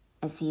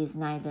as he is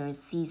neither a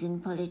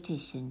seasoned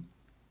politician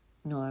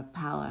nor a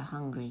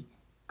power-hungry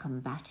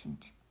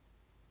combatant.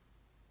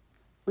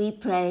 We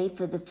pray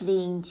for the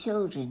fleeing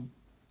children,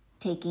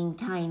 taking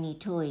tiny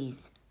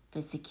toys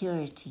for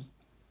security,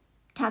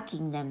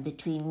 tucking them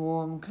between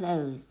warm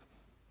clothes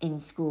in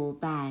school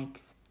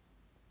bags.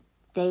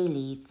 They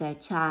leave their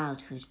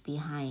childhood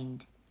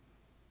behind.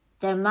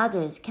 Their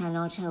mothers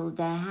cannot hold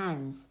their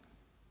hands,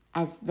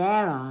 as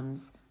their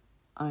arms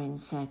are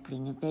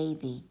encircling a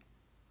baby.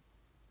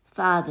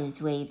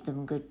 Fathers wave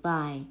them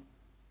goodbye.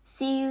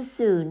 "See you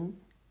soon,"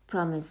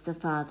 promise the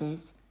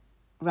fathers,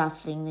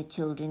 ruffling the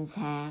children's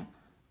hair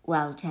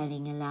while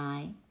telling a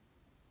lie.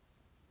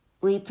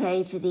 We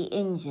pray for the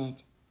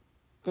injured,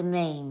 the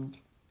maimed,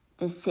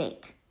 the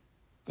sick,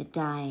 the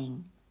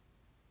dying,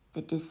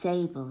 the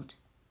disabled,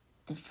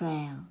 the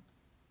frail,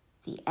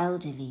 the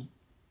elderly,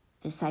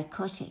 the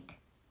psychotic,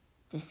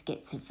 the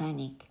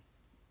schizophrenic.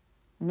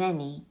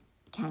 Many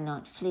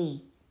cannot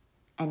flee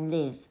and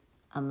live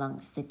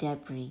amongst the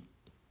debris.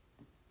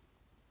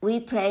 We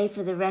pray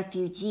for the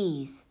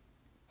refugees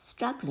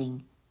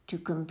struggling to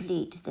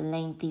complete the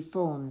lengthy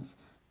forms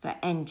for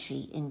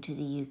entry into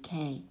the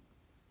UK.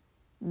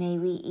 May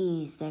we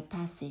ease their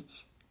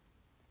passage.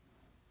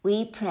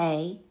 We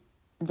pray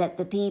that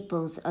the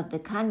peoples of the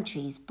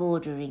countries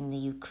bordering the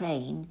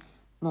Ukraine,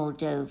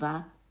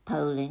 Moldova,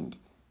 Poland,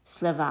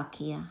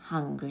 Slovakia,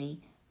 Hungary,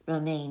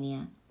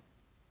 Romania,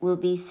 will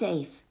be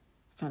safe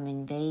from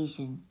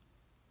invasion.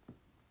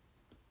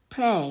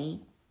 Pray,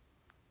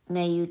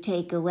 may you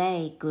take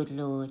away, good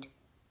Lord,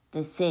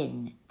 the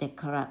sin that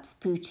corrupts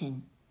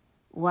Putin.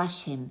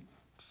 Wash him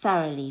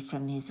thoroughly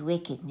from his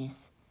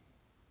wickedness.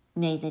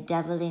 May the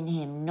devil in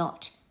him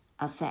not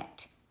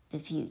affect the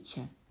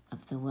future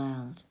of the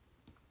world.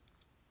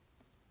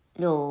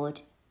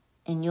 Lord,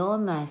 in your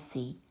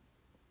mercy,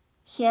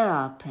 hear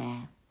our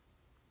prayer.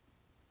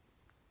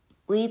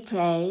 We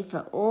pray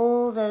for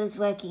all those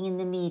working in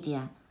the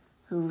media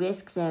who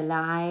risk their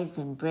lives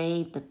and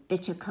brave the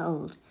bitter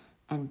cold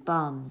and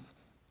bombs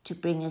to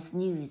bring us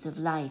news of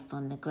life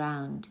on the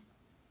ground.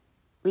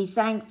 We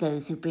thank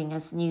those who bring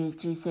us news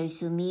through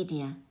social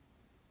media.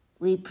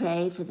 We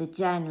pray for the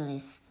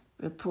journalists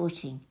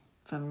reporting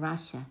from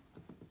Russia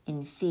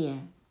in fear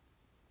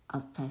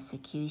of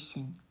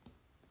persecution.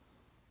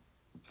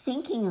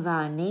 Thinking of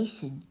our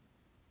nation,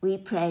 we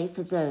pray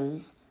for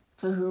those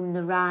for whom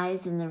the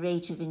rise in the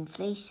rate of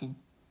inflation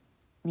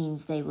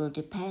means they will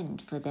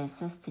depend for their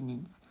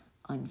sustenance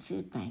on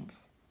food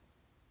banks.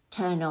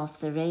 Turn off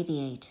the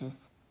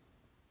radiators,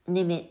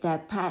 limit their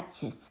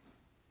purchase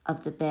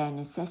of the bare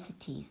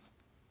necessities,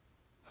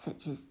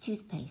 such as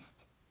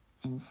toothpaste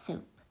and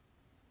soap,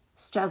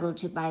 struggle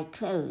to buy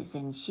clothes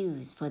and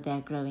shoes for their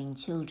growing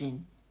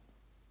children.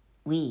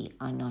 We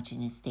are not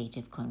in a state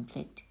of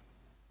conflict.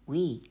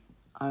 We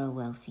are a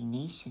wealthy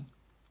nation.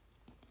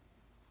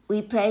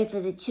 We pray for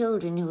the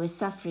children who are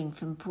suffering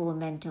from poor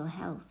mental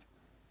health,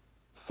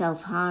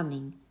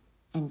 self-harming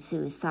and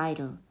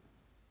suicidal,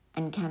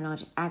 and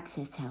cannot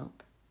access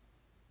help.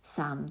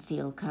 Some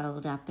feel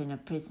curled up in a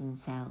prison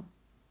cell.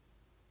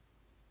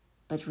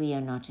 But we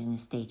are not in a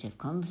state of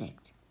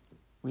conflict.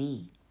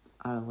 We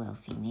are a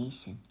wealthy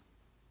nation.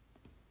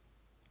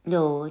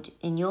 Lord,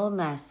 in your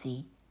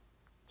mercy,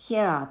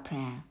 hear our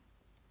prayer.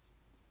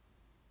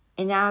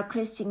 In our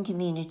Christian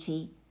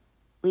community,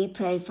 we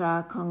pray for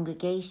our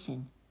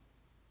congregation,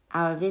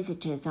 our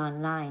visitors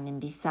online and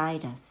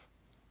beside us,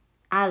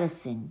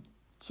 Alison,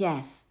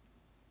 Jeff,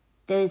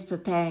 those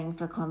preparing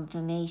for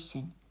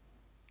confirmation,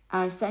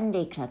 our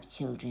Sunday Club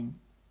children,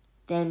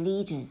 their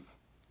leaders,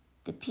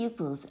 the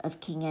pupils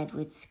of King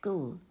Edward's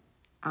School,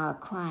 our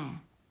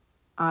choir,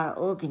 our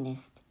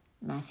organist,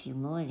 Matthew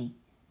Morley,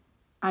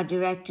 our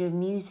director of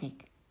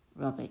music,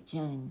 Robert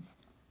Jones,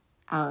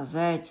 our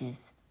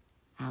vergers,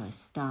 our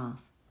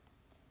staff.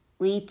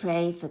 We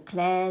pray for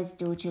Claire's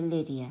daughter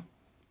Lydia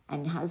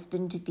and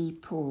husband-to-be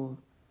Paul,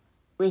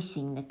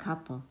 wishing the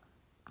couple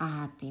a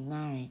happy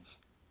marriage.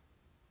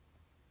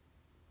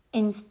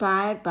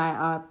 Inspired by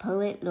our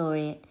poet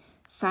laureate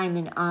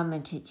Simon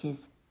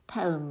Armitage's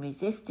poem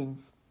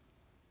Resistance,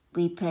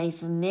 we pray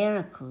for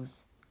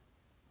miracles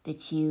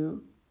that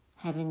you,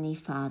 Heavenly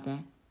Father,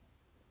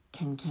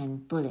 can turn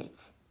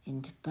bullets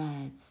into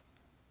birds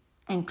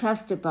and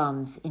cluster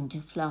bombs into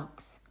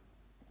flocks,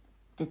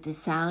 that the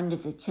sound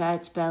of the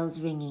church bells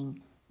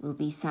ringing will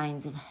be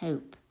signs of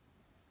hope,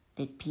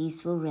 that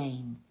peace will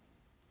reign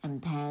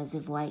and pairs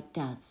of white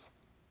doves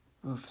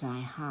will fly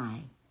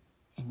high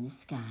in the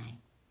sky.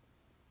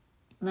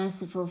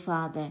 Merciful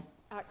Father,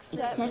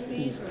 accept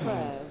these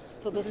prayers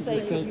for the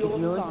sake of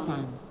your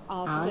Son,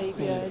 our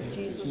Saviour,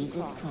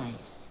 Jesus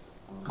Christ.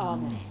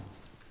 Amen.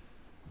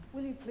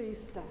 Will you please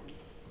stand?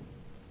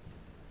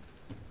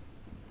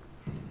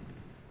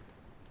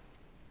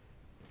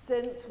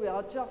 Since we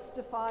are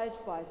justified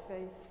by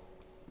faith,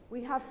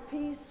 we have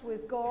peace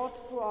with God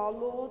through our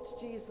Lord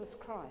Jesus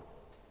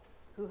Christ,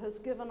 who has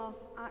given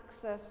us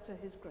access to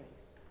his grace.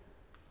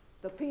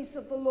 The peace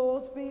of the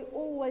Lord be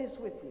always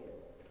with you.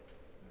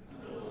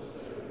 And also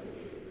with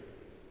you.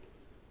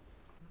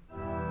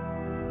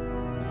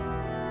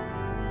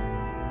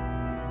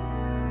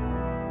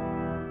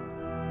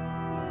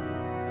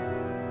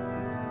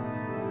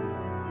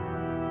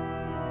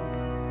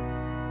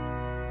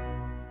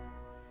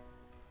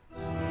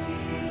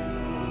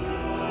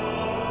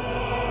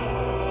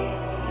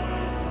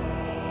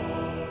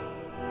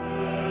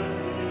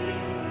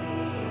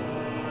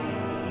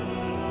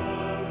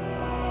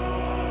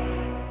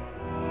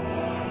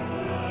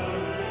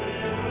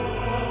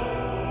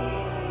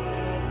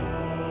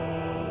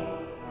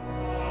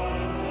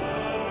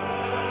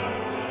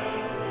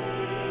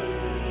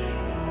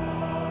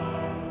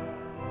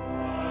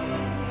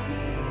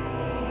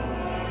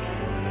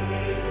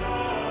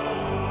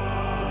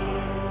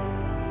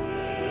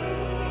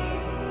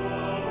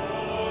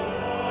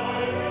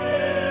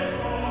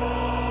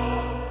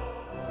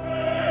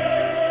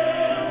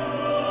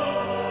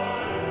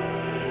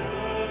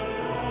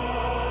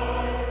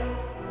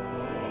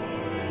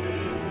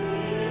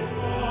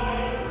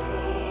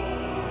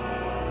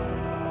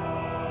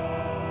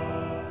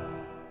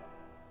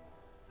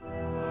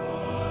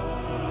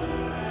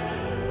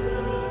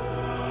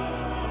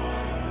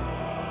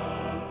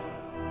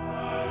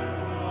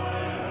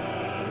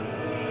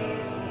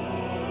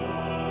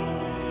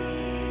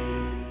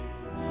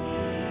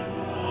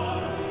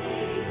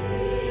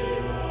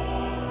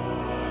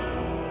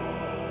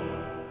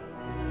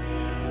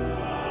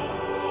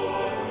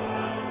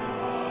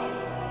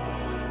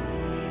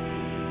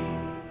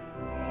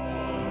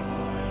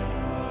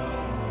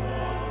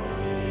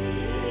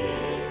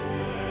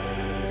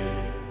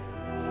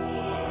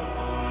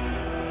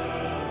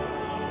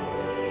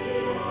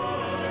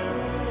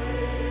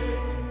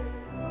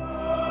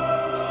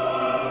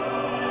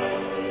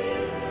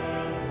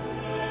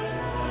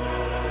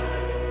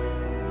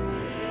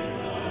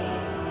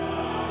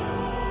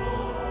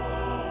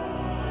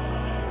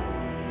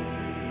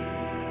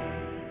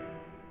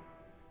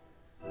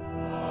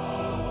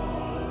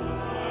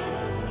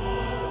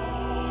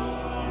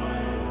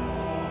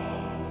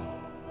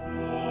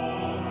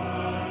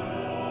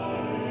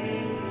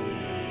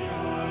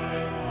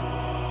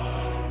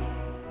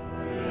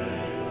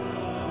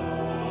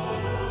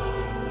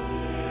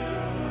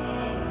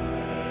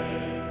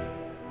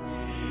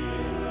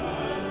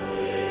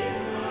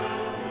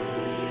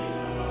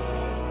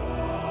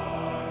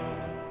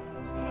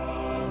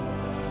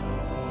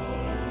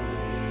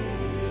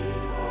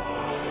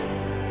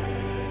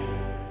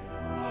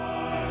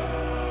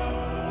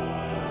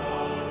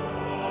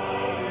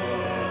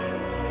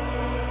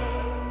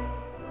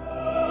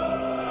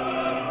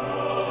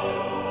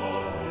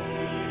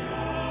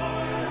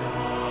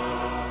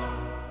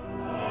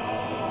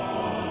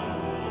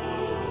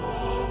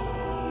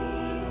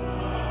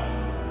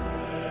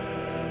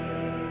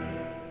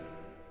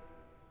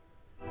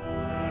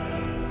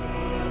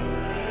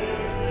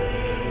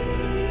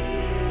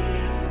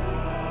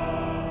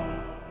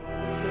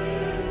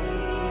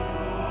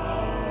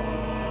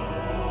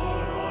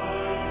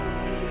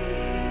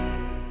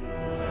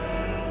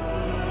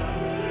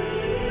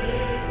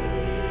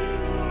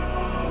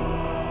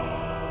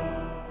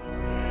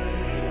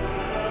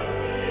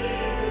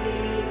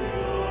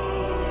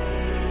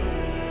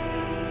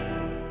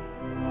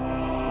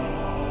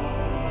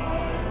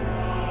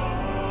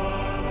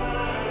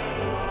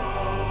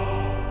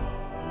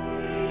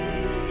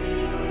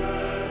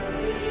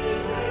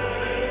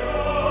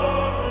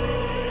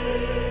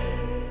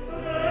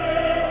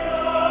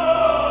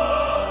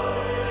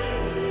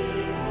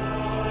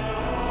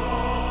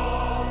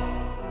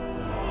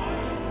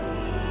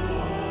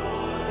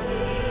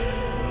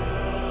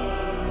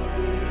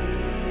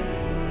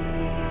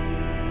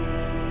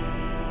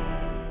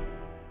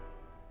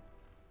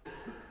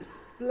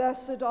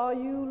 Blessed are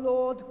you,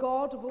 Lord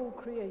God of all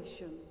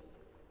creation.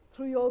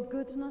 Through your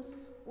goodness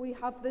we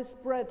have this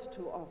bread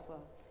to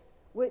offer,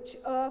 which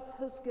earth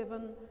has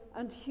given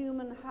and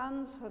human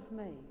hands have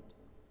made.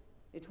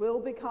 It will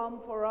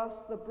become for us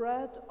the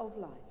bread of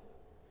life.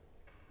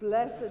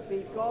 Blessed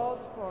be God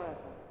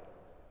forever.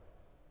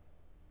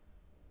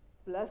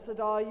 Blessed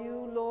are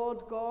you, Lord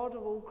God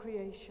of all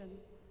creation.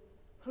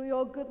 Through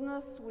your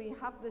goodness we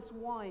have this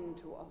wine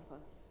to offer,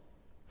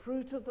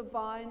 fruit of the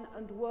vine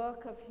and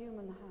work of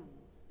human hands.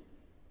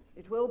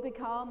 It will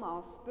become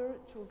our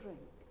spiritual drink.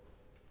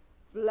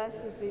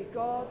 Blessed be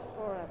God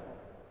forever.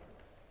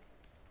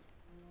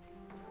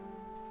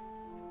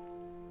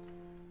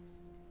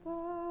 The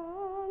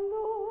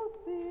Lord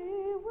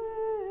be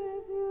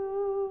with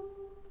you.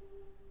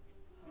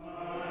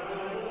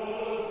 And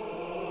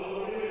also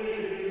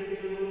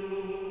with you.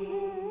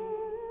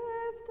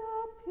 Lift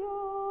up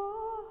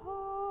your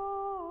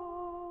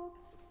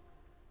hearts.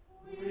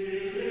 We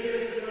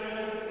lift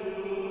them to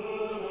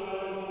the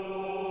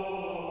Lord.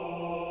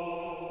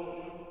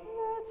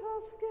 Let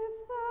us give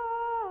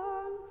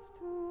thanks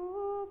to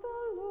the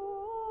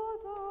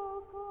Lord our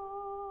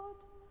God.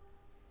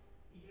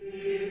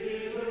 It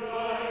is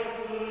right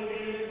to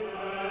give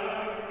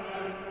thanks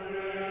and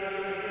praise.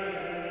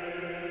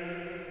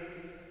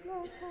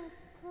 Let us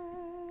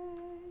pray.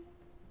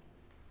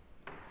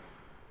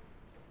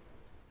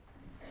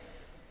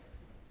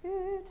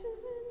 It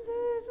is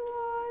indeed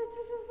right,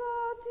 it is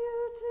our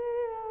duty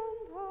and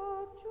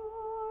our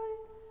joy,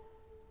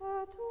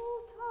 at all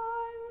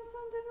times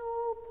and in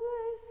all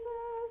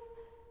places,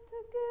 to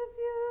give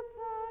you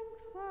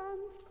thanks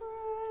and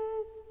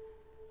praise.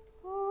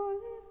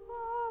 Holy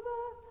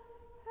Father,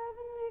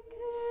 Heavenly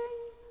King,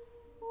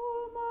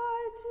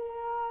 Almighty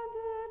and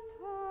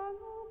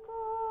eternal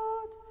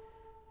God,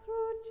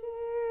 through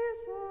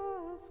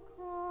Jesus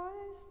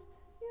Christ,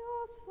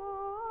 your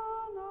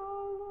Son,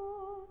 our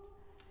Lord.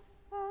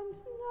 And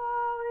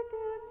now we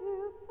give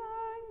you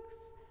thanks,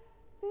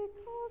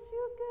 because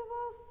you give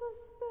us the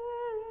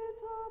spirit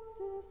of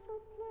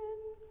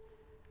discipline,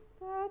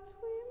 that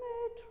we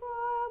may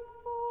triumph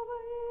over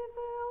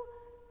evil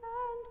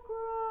and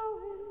grow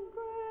in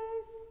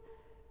grace,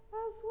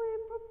 as we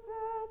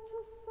prepare to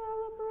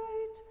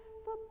celebrate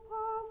the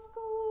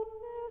Paschal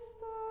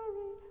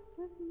mystery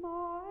with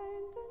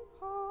mind and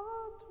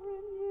heart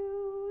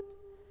renewed.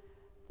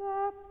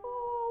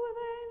 Therefore, with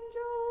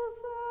angels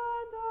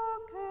and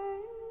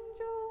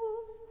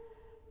archangels,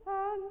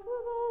 and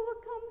with all the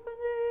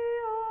company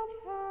of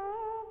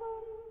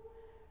heaven,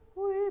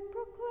 we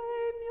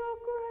proclaim your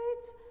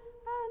great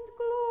and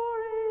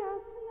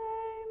glorious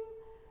name,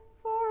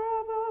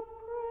 forever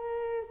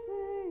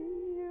praising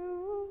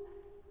you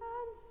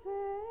and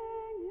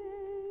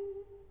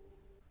singing.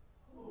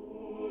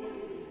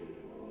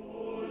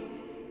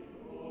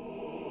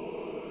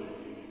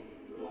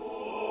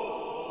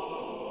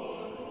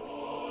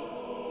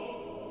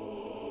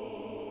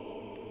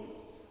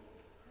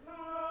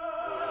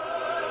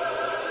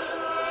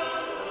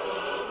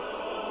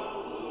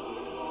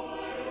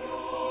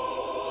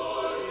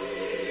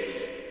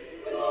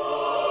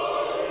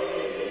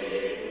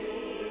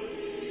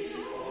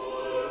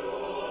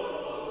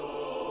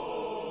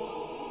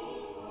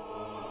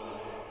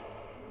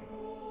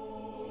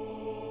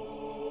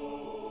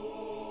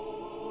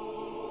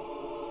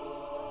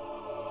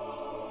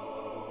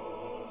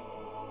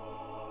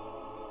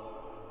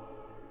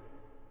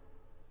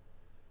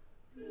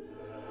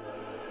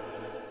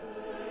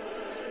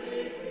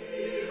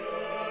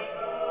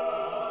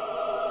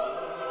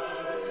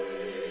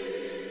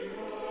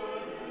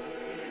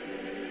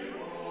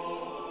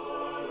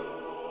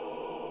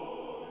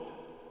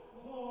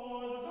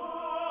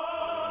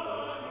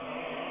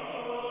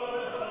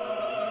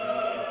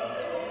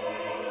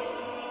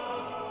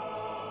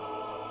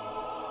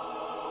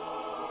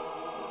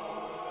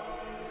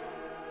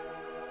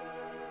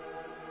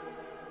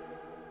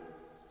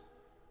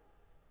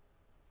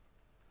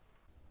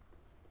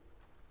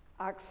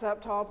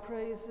 Accept our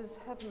praises,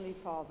 Heavenly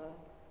Father,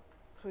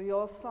 through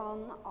your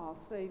Son, our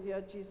Saviour,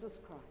 Jesus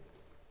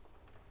Christ.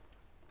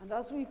 And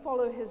as we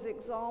follow his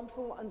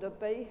example and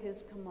obey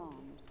his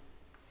command,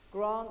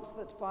 grant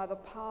that by the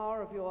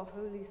power of your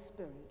Holy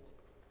Spirit,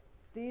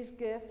 these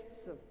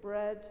gifts of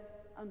bread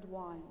and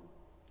wine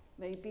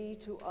may be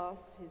to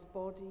us his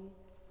body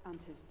and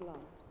his blood,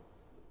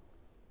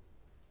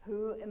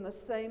 who in the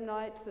same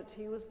night that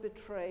he was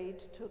betrayed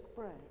took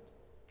bread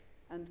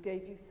and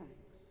gave you thanks.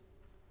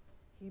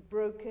 He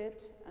broke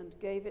it and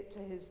gave it to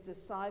his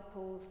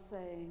disciples,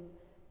 saying,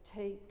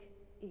 "Take,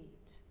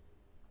 eat.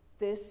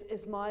 This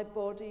is my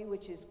body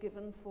which is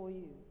given for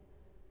you.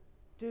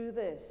 Do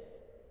this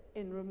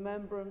in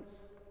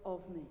remembrance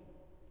of me."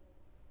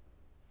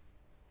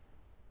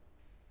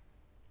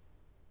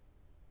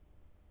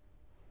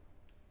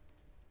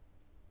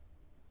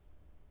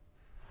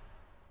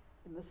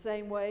 In the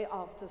same way,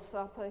 after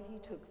supper, he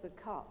took the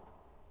cup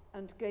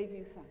and gave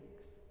you thanks.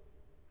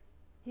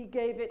 He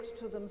gave it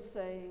to them,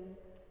 saying,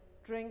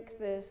 "Drink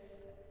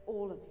this,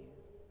 all of you.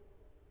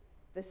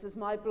 This is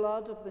my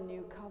blood of the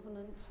new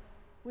covenant,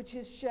 which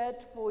is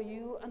shed for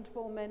you and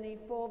for many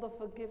for the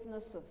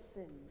forgiveness of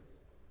sins.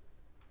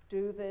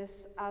 Do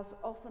this as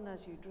often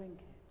as you drink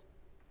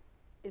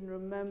it, in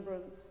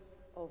remembrance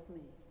of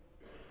me.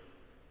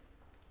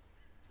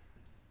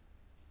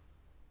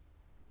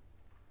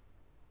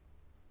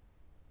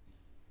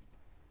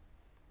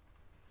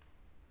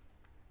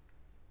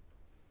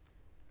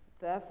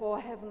 Therefore,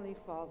 Heavenly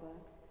Father,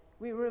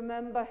 we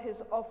remember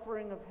his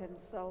offering of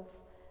himself,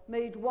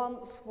 made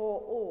once for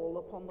all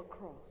upon the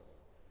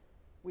cross.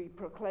 We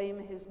proclaim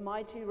his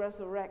mighty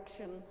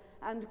resurrection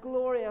and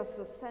glorious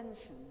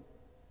ascension.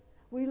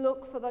 We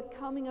look for the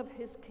coming of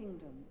his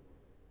kingdom,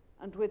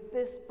 and with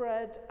this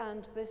bread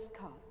and this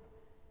cup,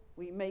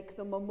 we make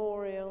the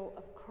memorial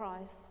of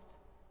Christ,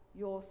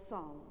 your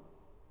Son,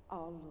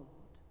 our Lord.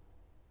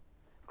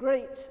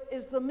 Great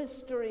is the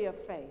mystery of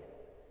faith.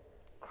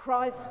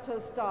 Christ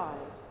has died.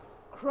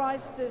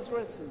 Christ is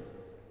risen.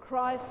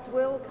 Christ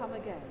will come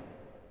again.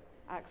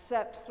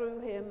 Accept through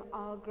him,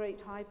 our great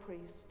high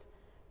priest,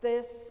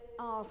 this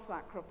our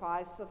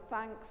sacrifice of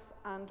thanks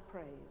and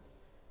praise.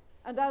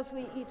 And as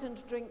we eat and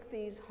drink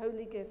these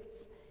holy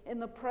gifts in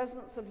the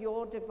presence of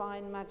your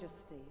divine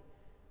majesty,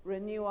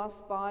 renew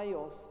us by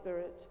your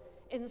Spirit,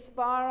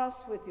 inspire us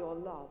with your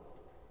love,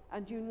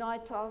 and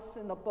unite us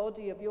in the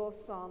body of your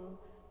Son,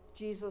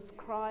 Jesus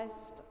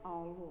Christ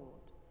our Lord.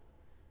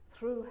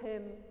 Through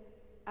him,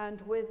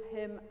 and with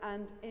him,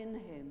 and in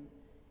him,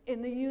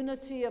 in the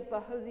unity of the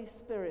Holy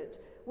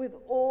Spirit, with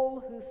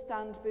all who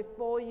stand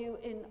before you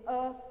in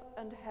earth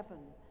and heaven,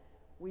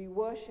 we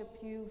worship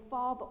you,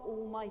 Father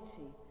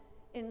Almighty,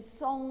 in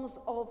songs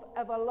of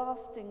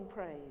everlasting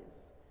praise.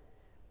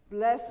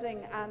 Blessing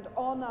and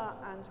honor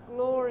and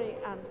glory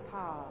and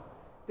power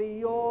be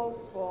yours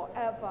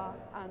forever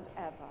and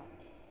ever.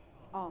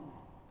 Amen.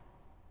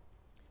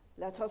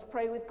 Let us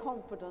pray with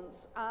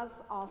confidence as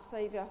our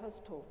Saviour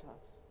has taught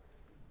us.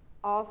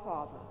 Our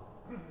Father,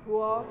 who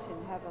art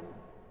in heaven,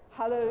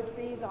 hallowed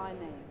be thy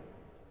name.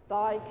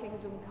 Thy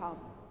kingdom come,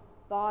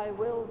 thy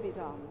will be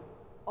done,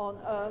 on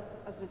earth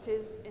as it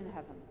is in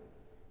heaven.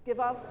 Give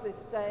us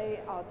this day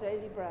our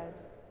daily bread,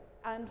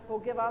 and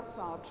forgive us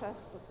our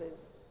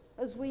trespasses,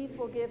 as we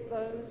forgive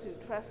those who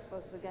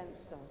trespass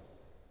against us.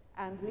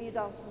 And lead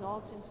us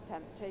not into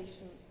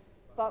temptation,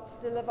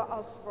 but deliver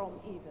us from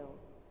evil.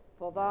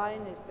 For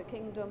thine is the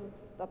kingdom,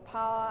 the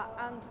power,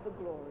 and the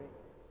glory,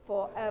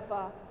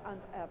 forever and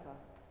ever.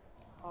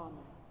 Amen.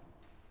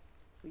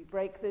 We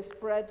break this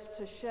bread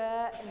to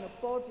share in the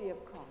body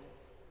of Christ.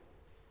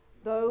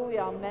 Though we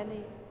are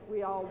many,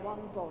 we are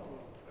one body,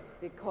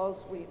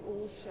 because we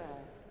all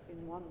share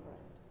in one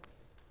bread.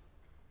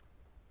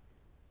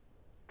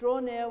 Draw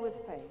near with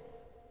faith.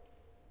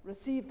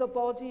 Receive the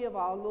body of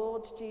our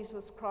Lord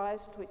Jesus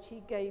Christ, which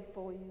he gave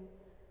for you,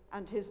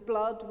 and his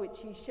blood, which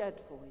he shed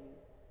for you.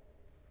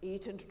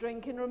 Eat and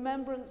drink in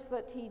remembrance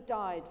that he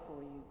died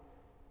for you,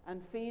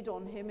 and feed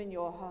on him in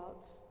your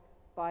hearts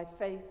by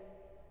faith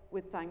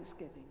with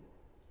thanksgiving.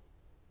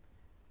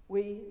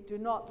 We do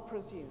not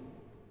presume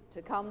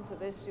to come to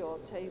this your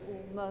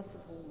table,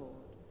 merciful Lord,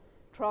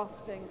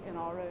 trusting in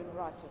our own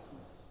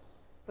righteousness,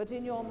 but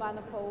in your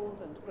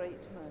manifold and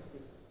great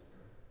mercies.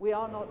 We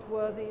are not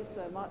worthy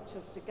so much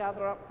as to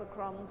gather up the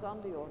crumbs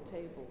under your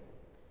table,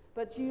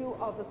 but you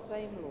are the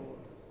same Lord,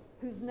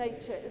 whose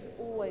nature is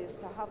always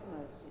to have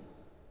mercy.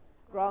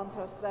 Grant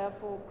us,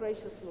 therefore,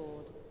 gracious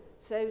Lord,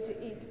 so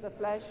to eat the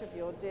flesh of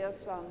your dear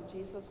Son,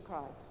 Jesus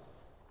Christ,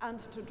 and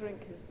to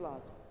drink his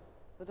blood,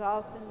 that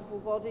our sinful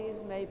bodies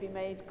may be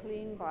made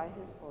clean by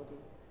his body,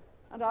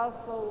 and our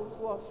souls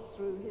washed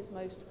through his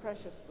most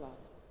precious blood,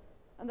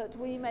 and that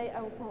we may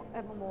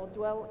evermore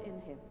dwell in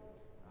him,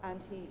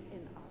 and he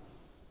in us.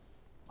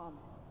 Amen.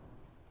 Amen.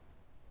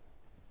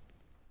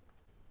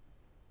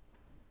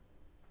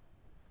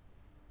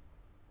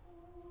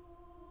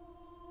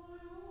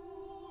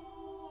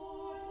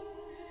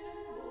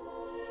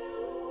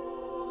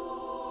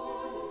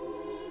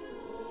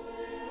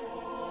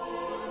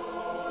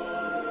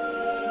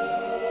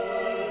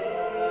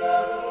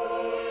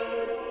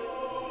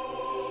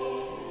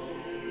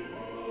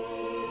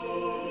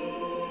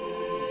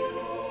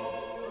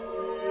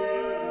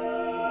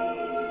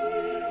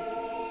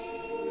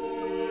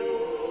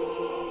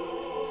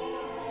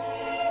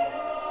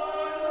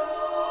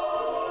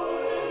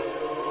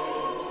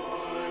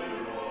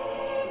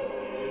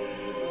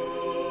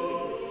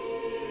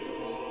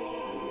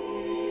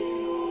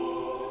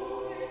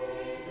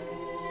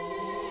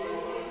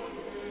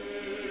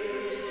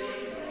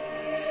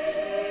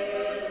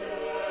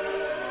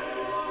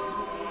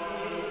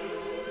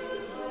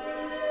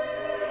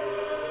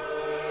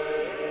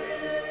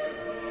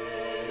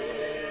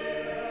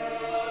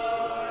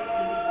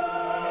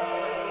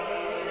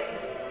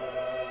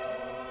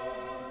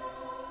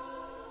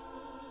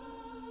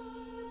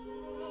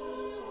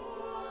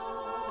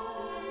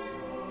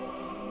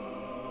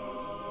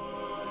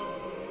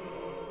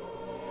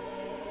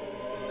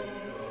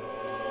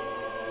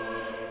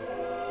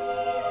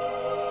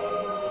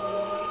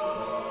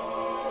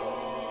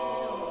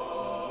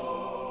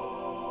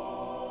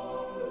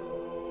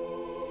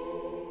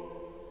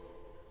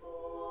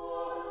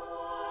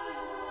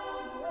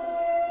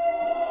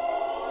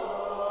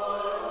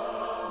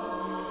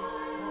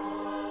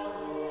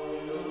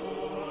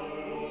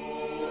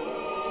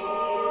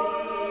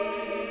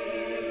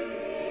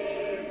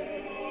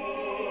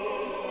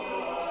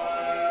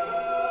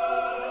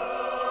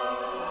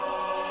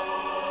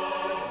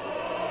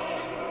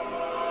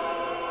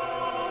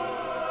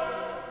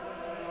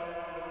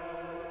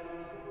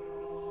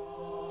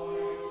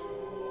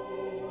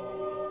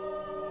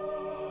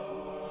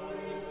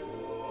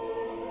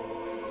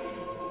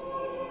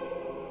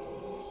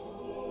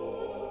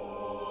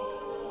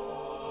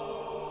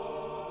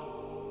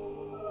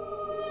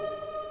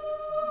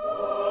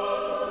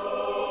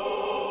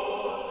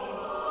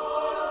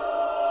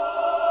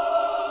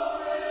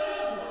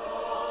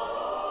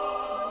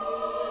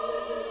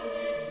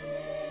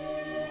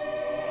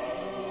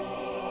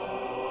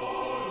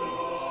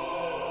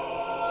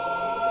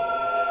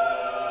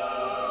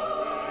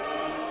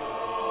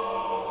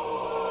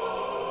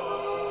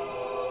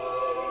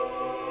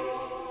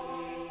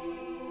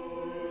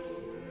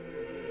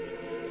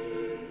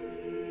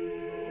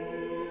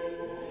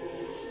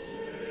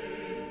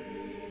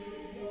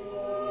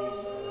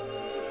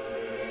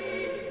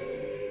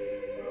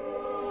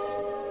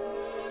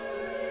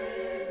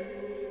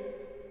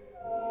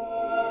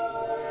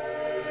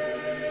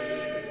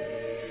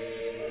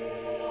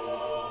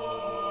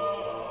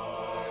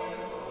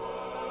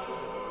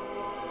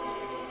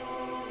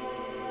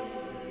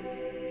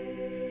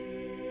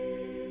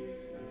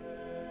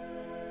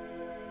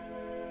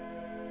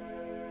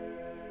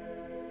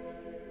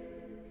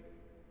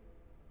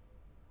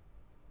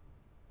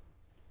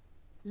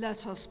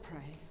 Let us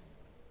pray.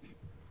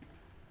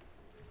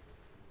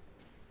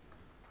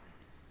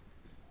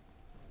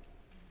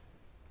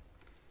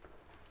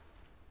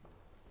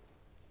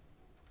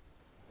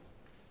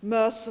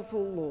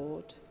 Merciful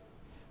Lord,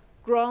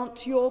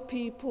 grant your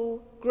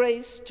people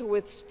grace to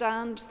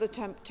withstand the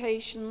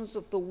temptations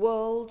of the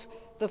world,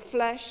 the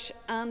flesh,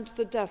 and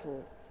the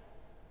devil,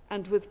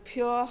 and with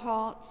pure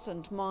hearts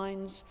and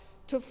minds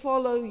to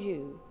follow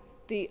you,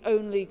 the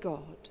only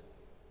God,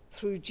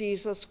 through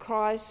Jesus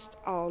Christ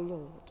our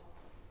Lord.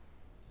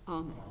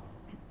 Amen.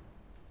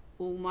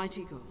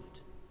 Almighty God,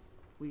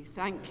 we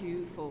thank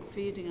you for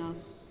feeding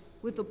us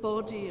with the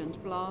body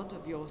and blood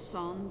of your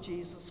Son,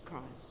 Jesus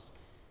Christ.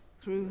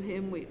 Through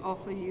him we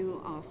offer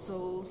you our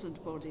souls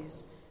and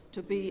bodies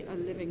to be a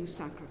living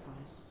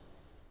sacrifice.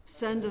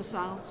 Send us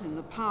out in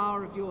the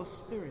power of your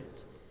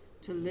Spirit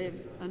to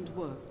live and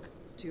work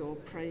to your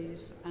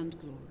praise and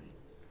glory.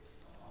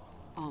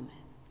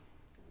 Amen.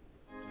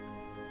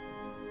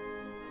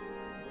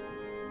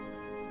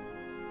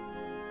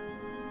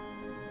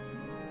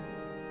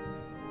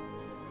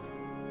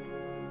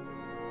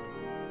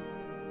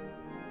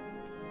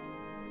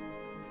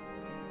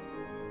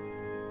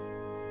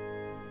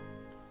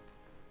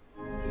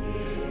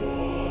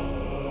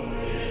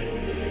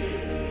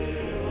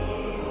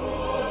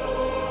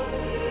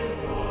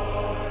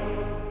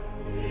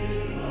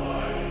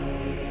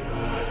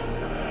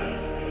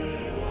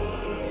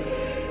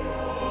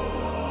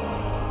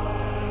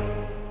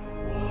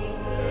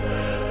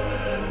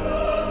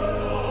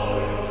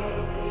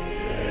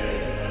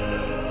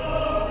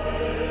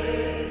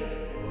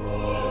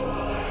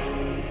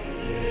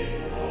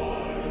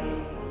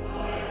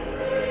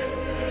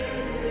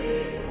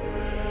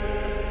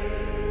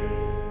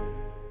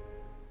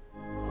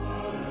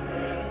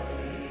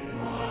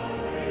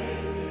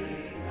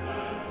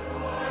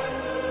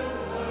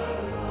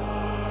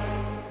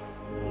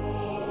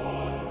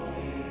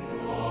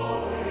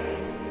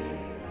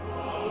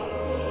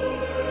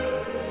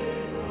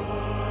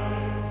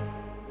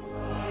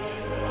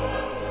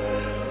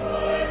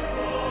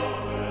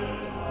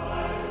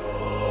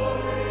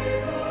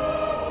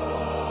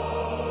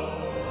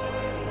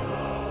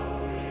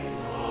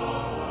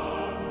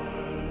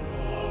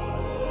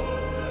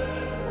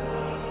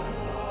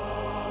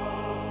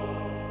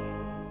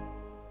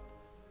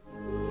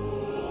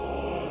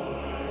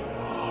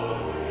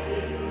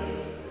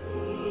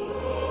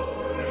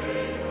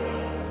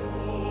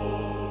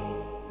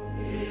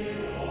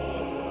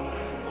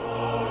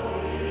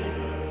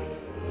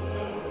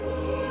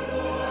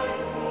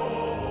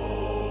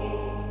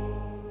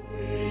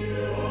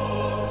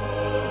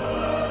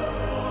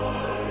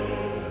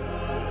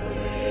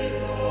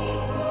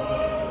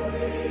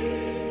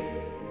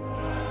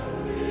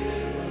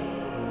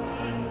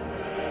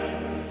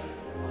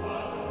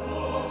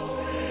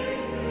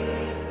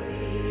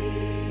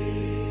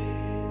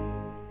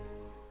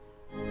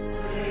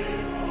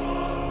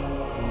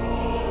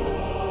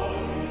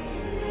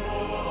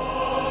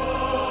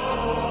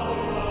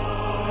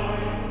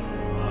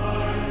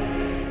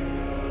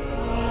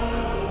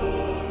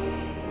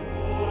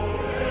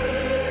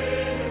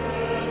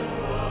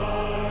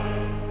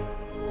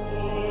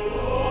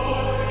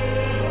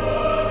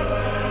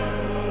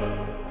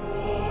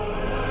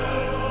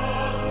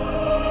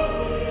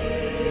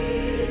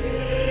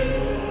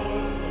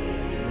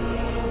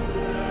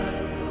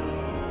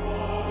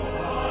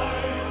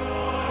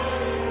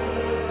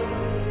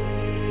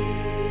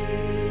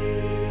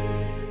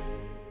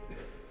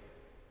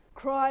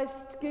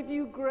 Christ give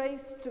you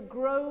grace to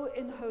grow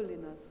in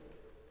holiness,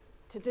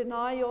 to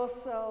deny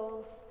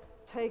yourselves,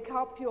 take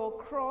up your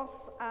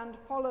cross and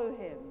follow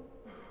him.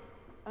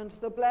 And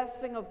the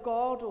blessing of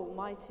God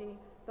Almighty,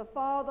 the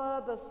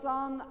Father, the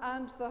Son,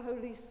 and the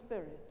Holy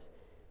Spirit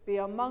be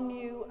among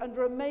you and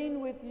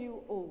remain with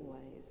you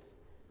always.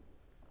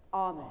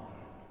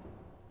 Amen.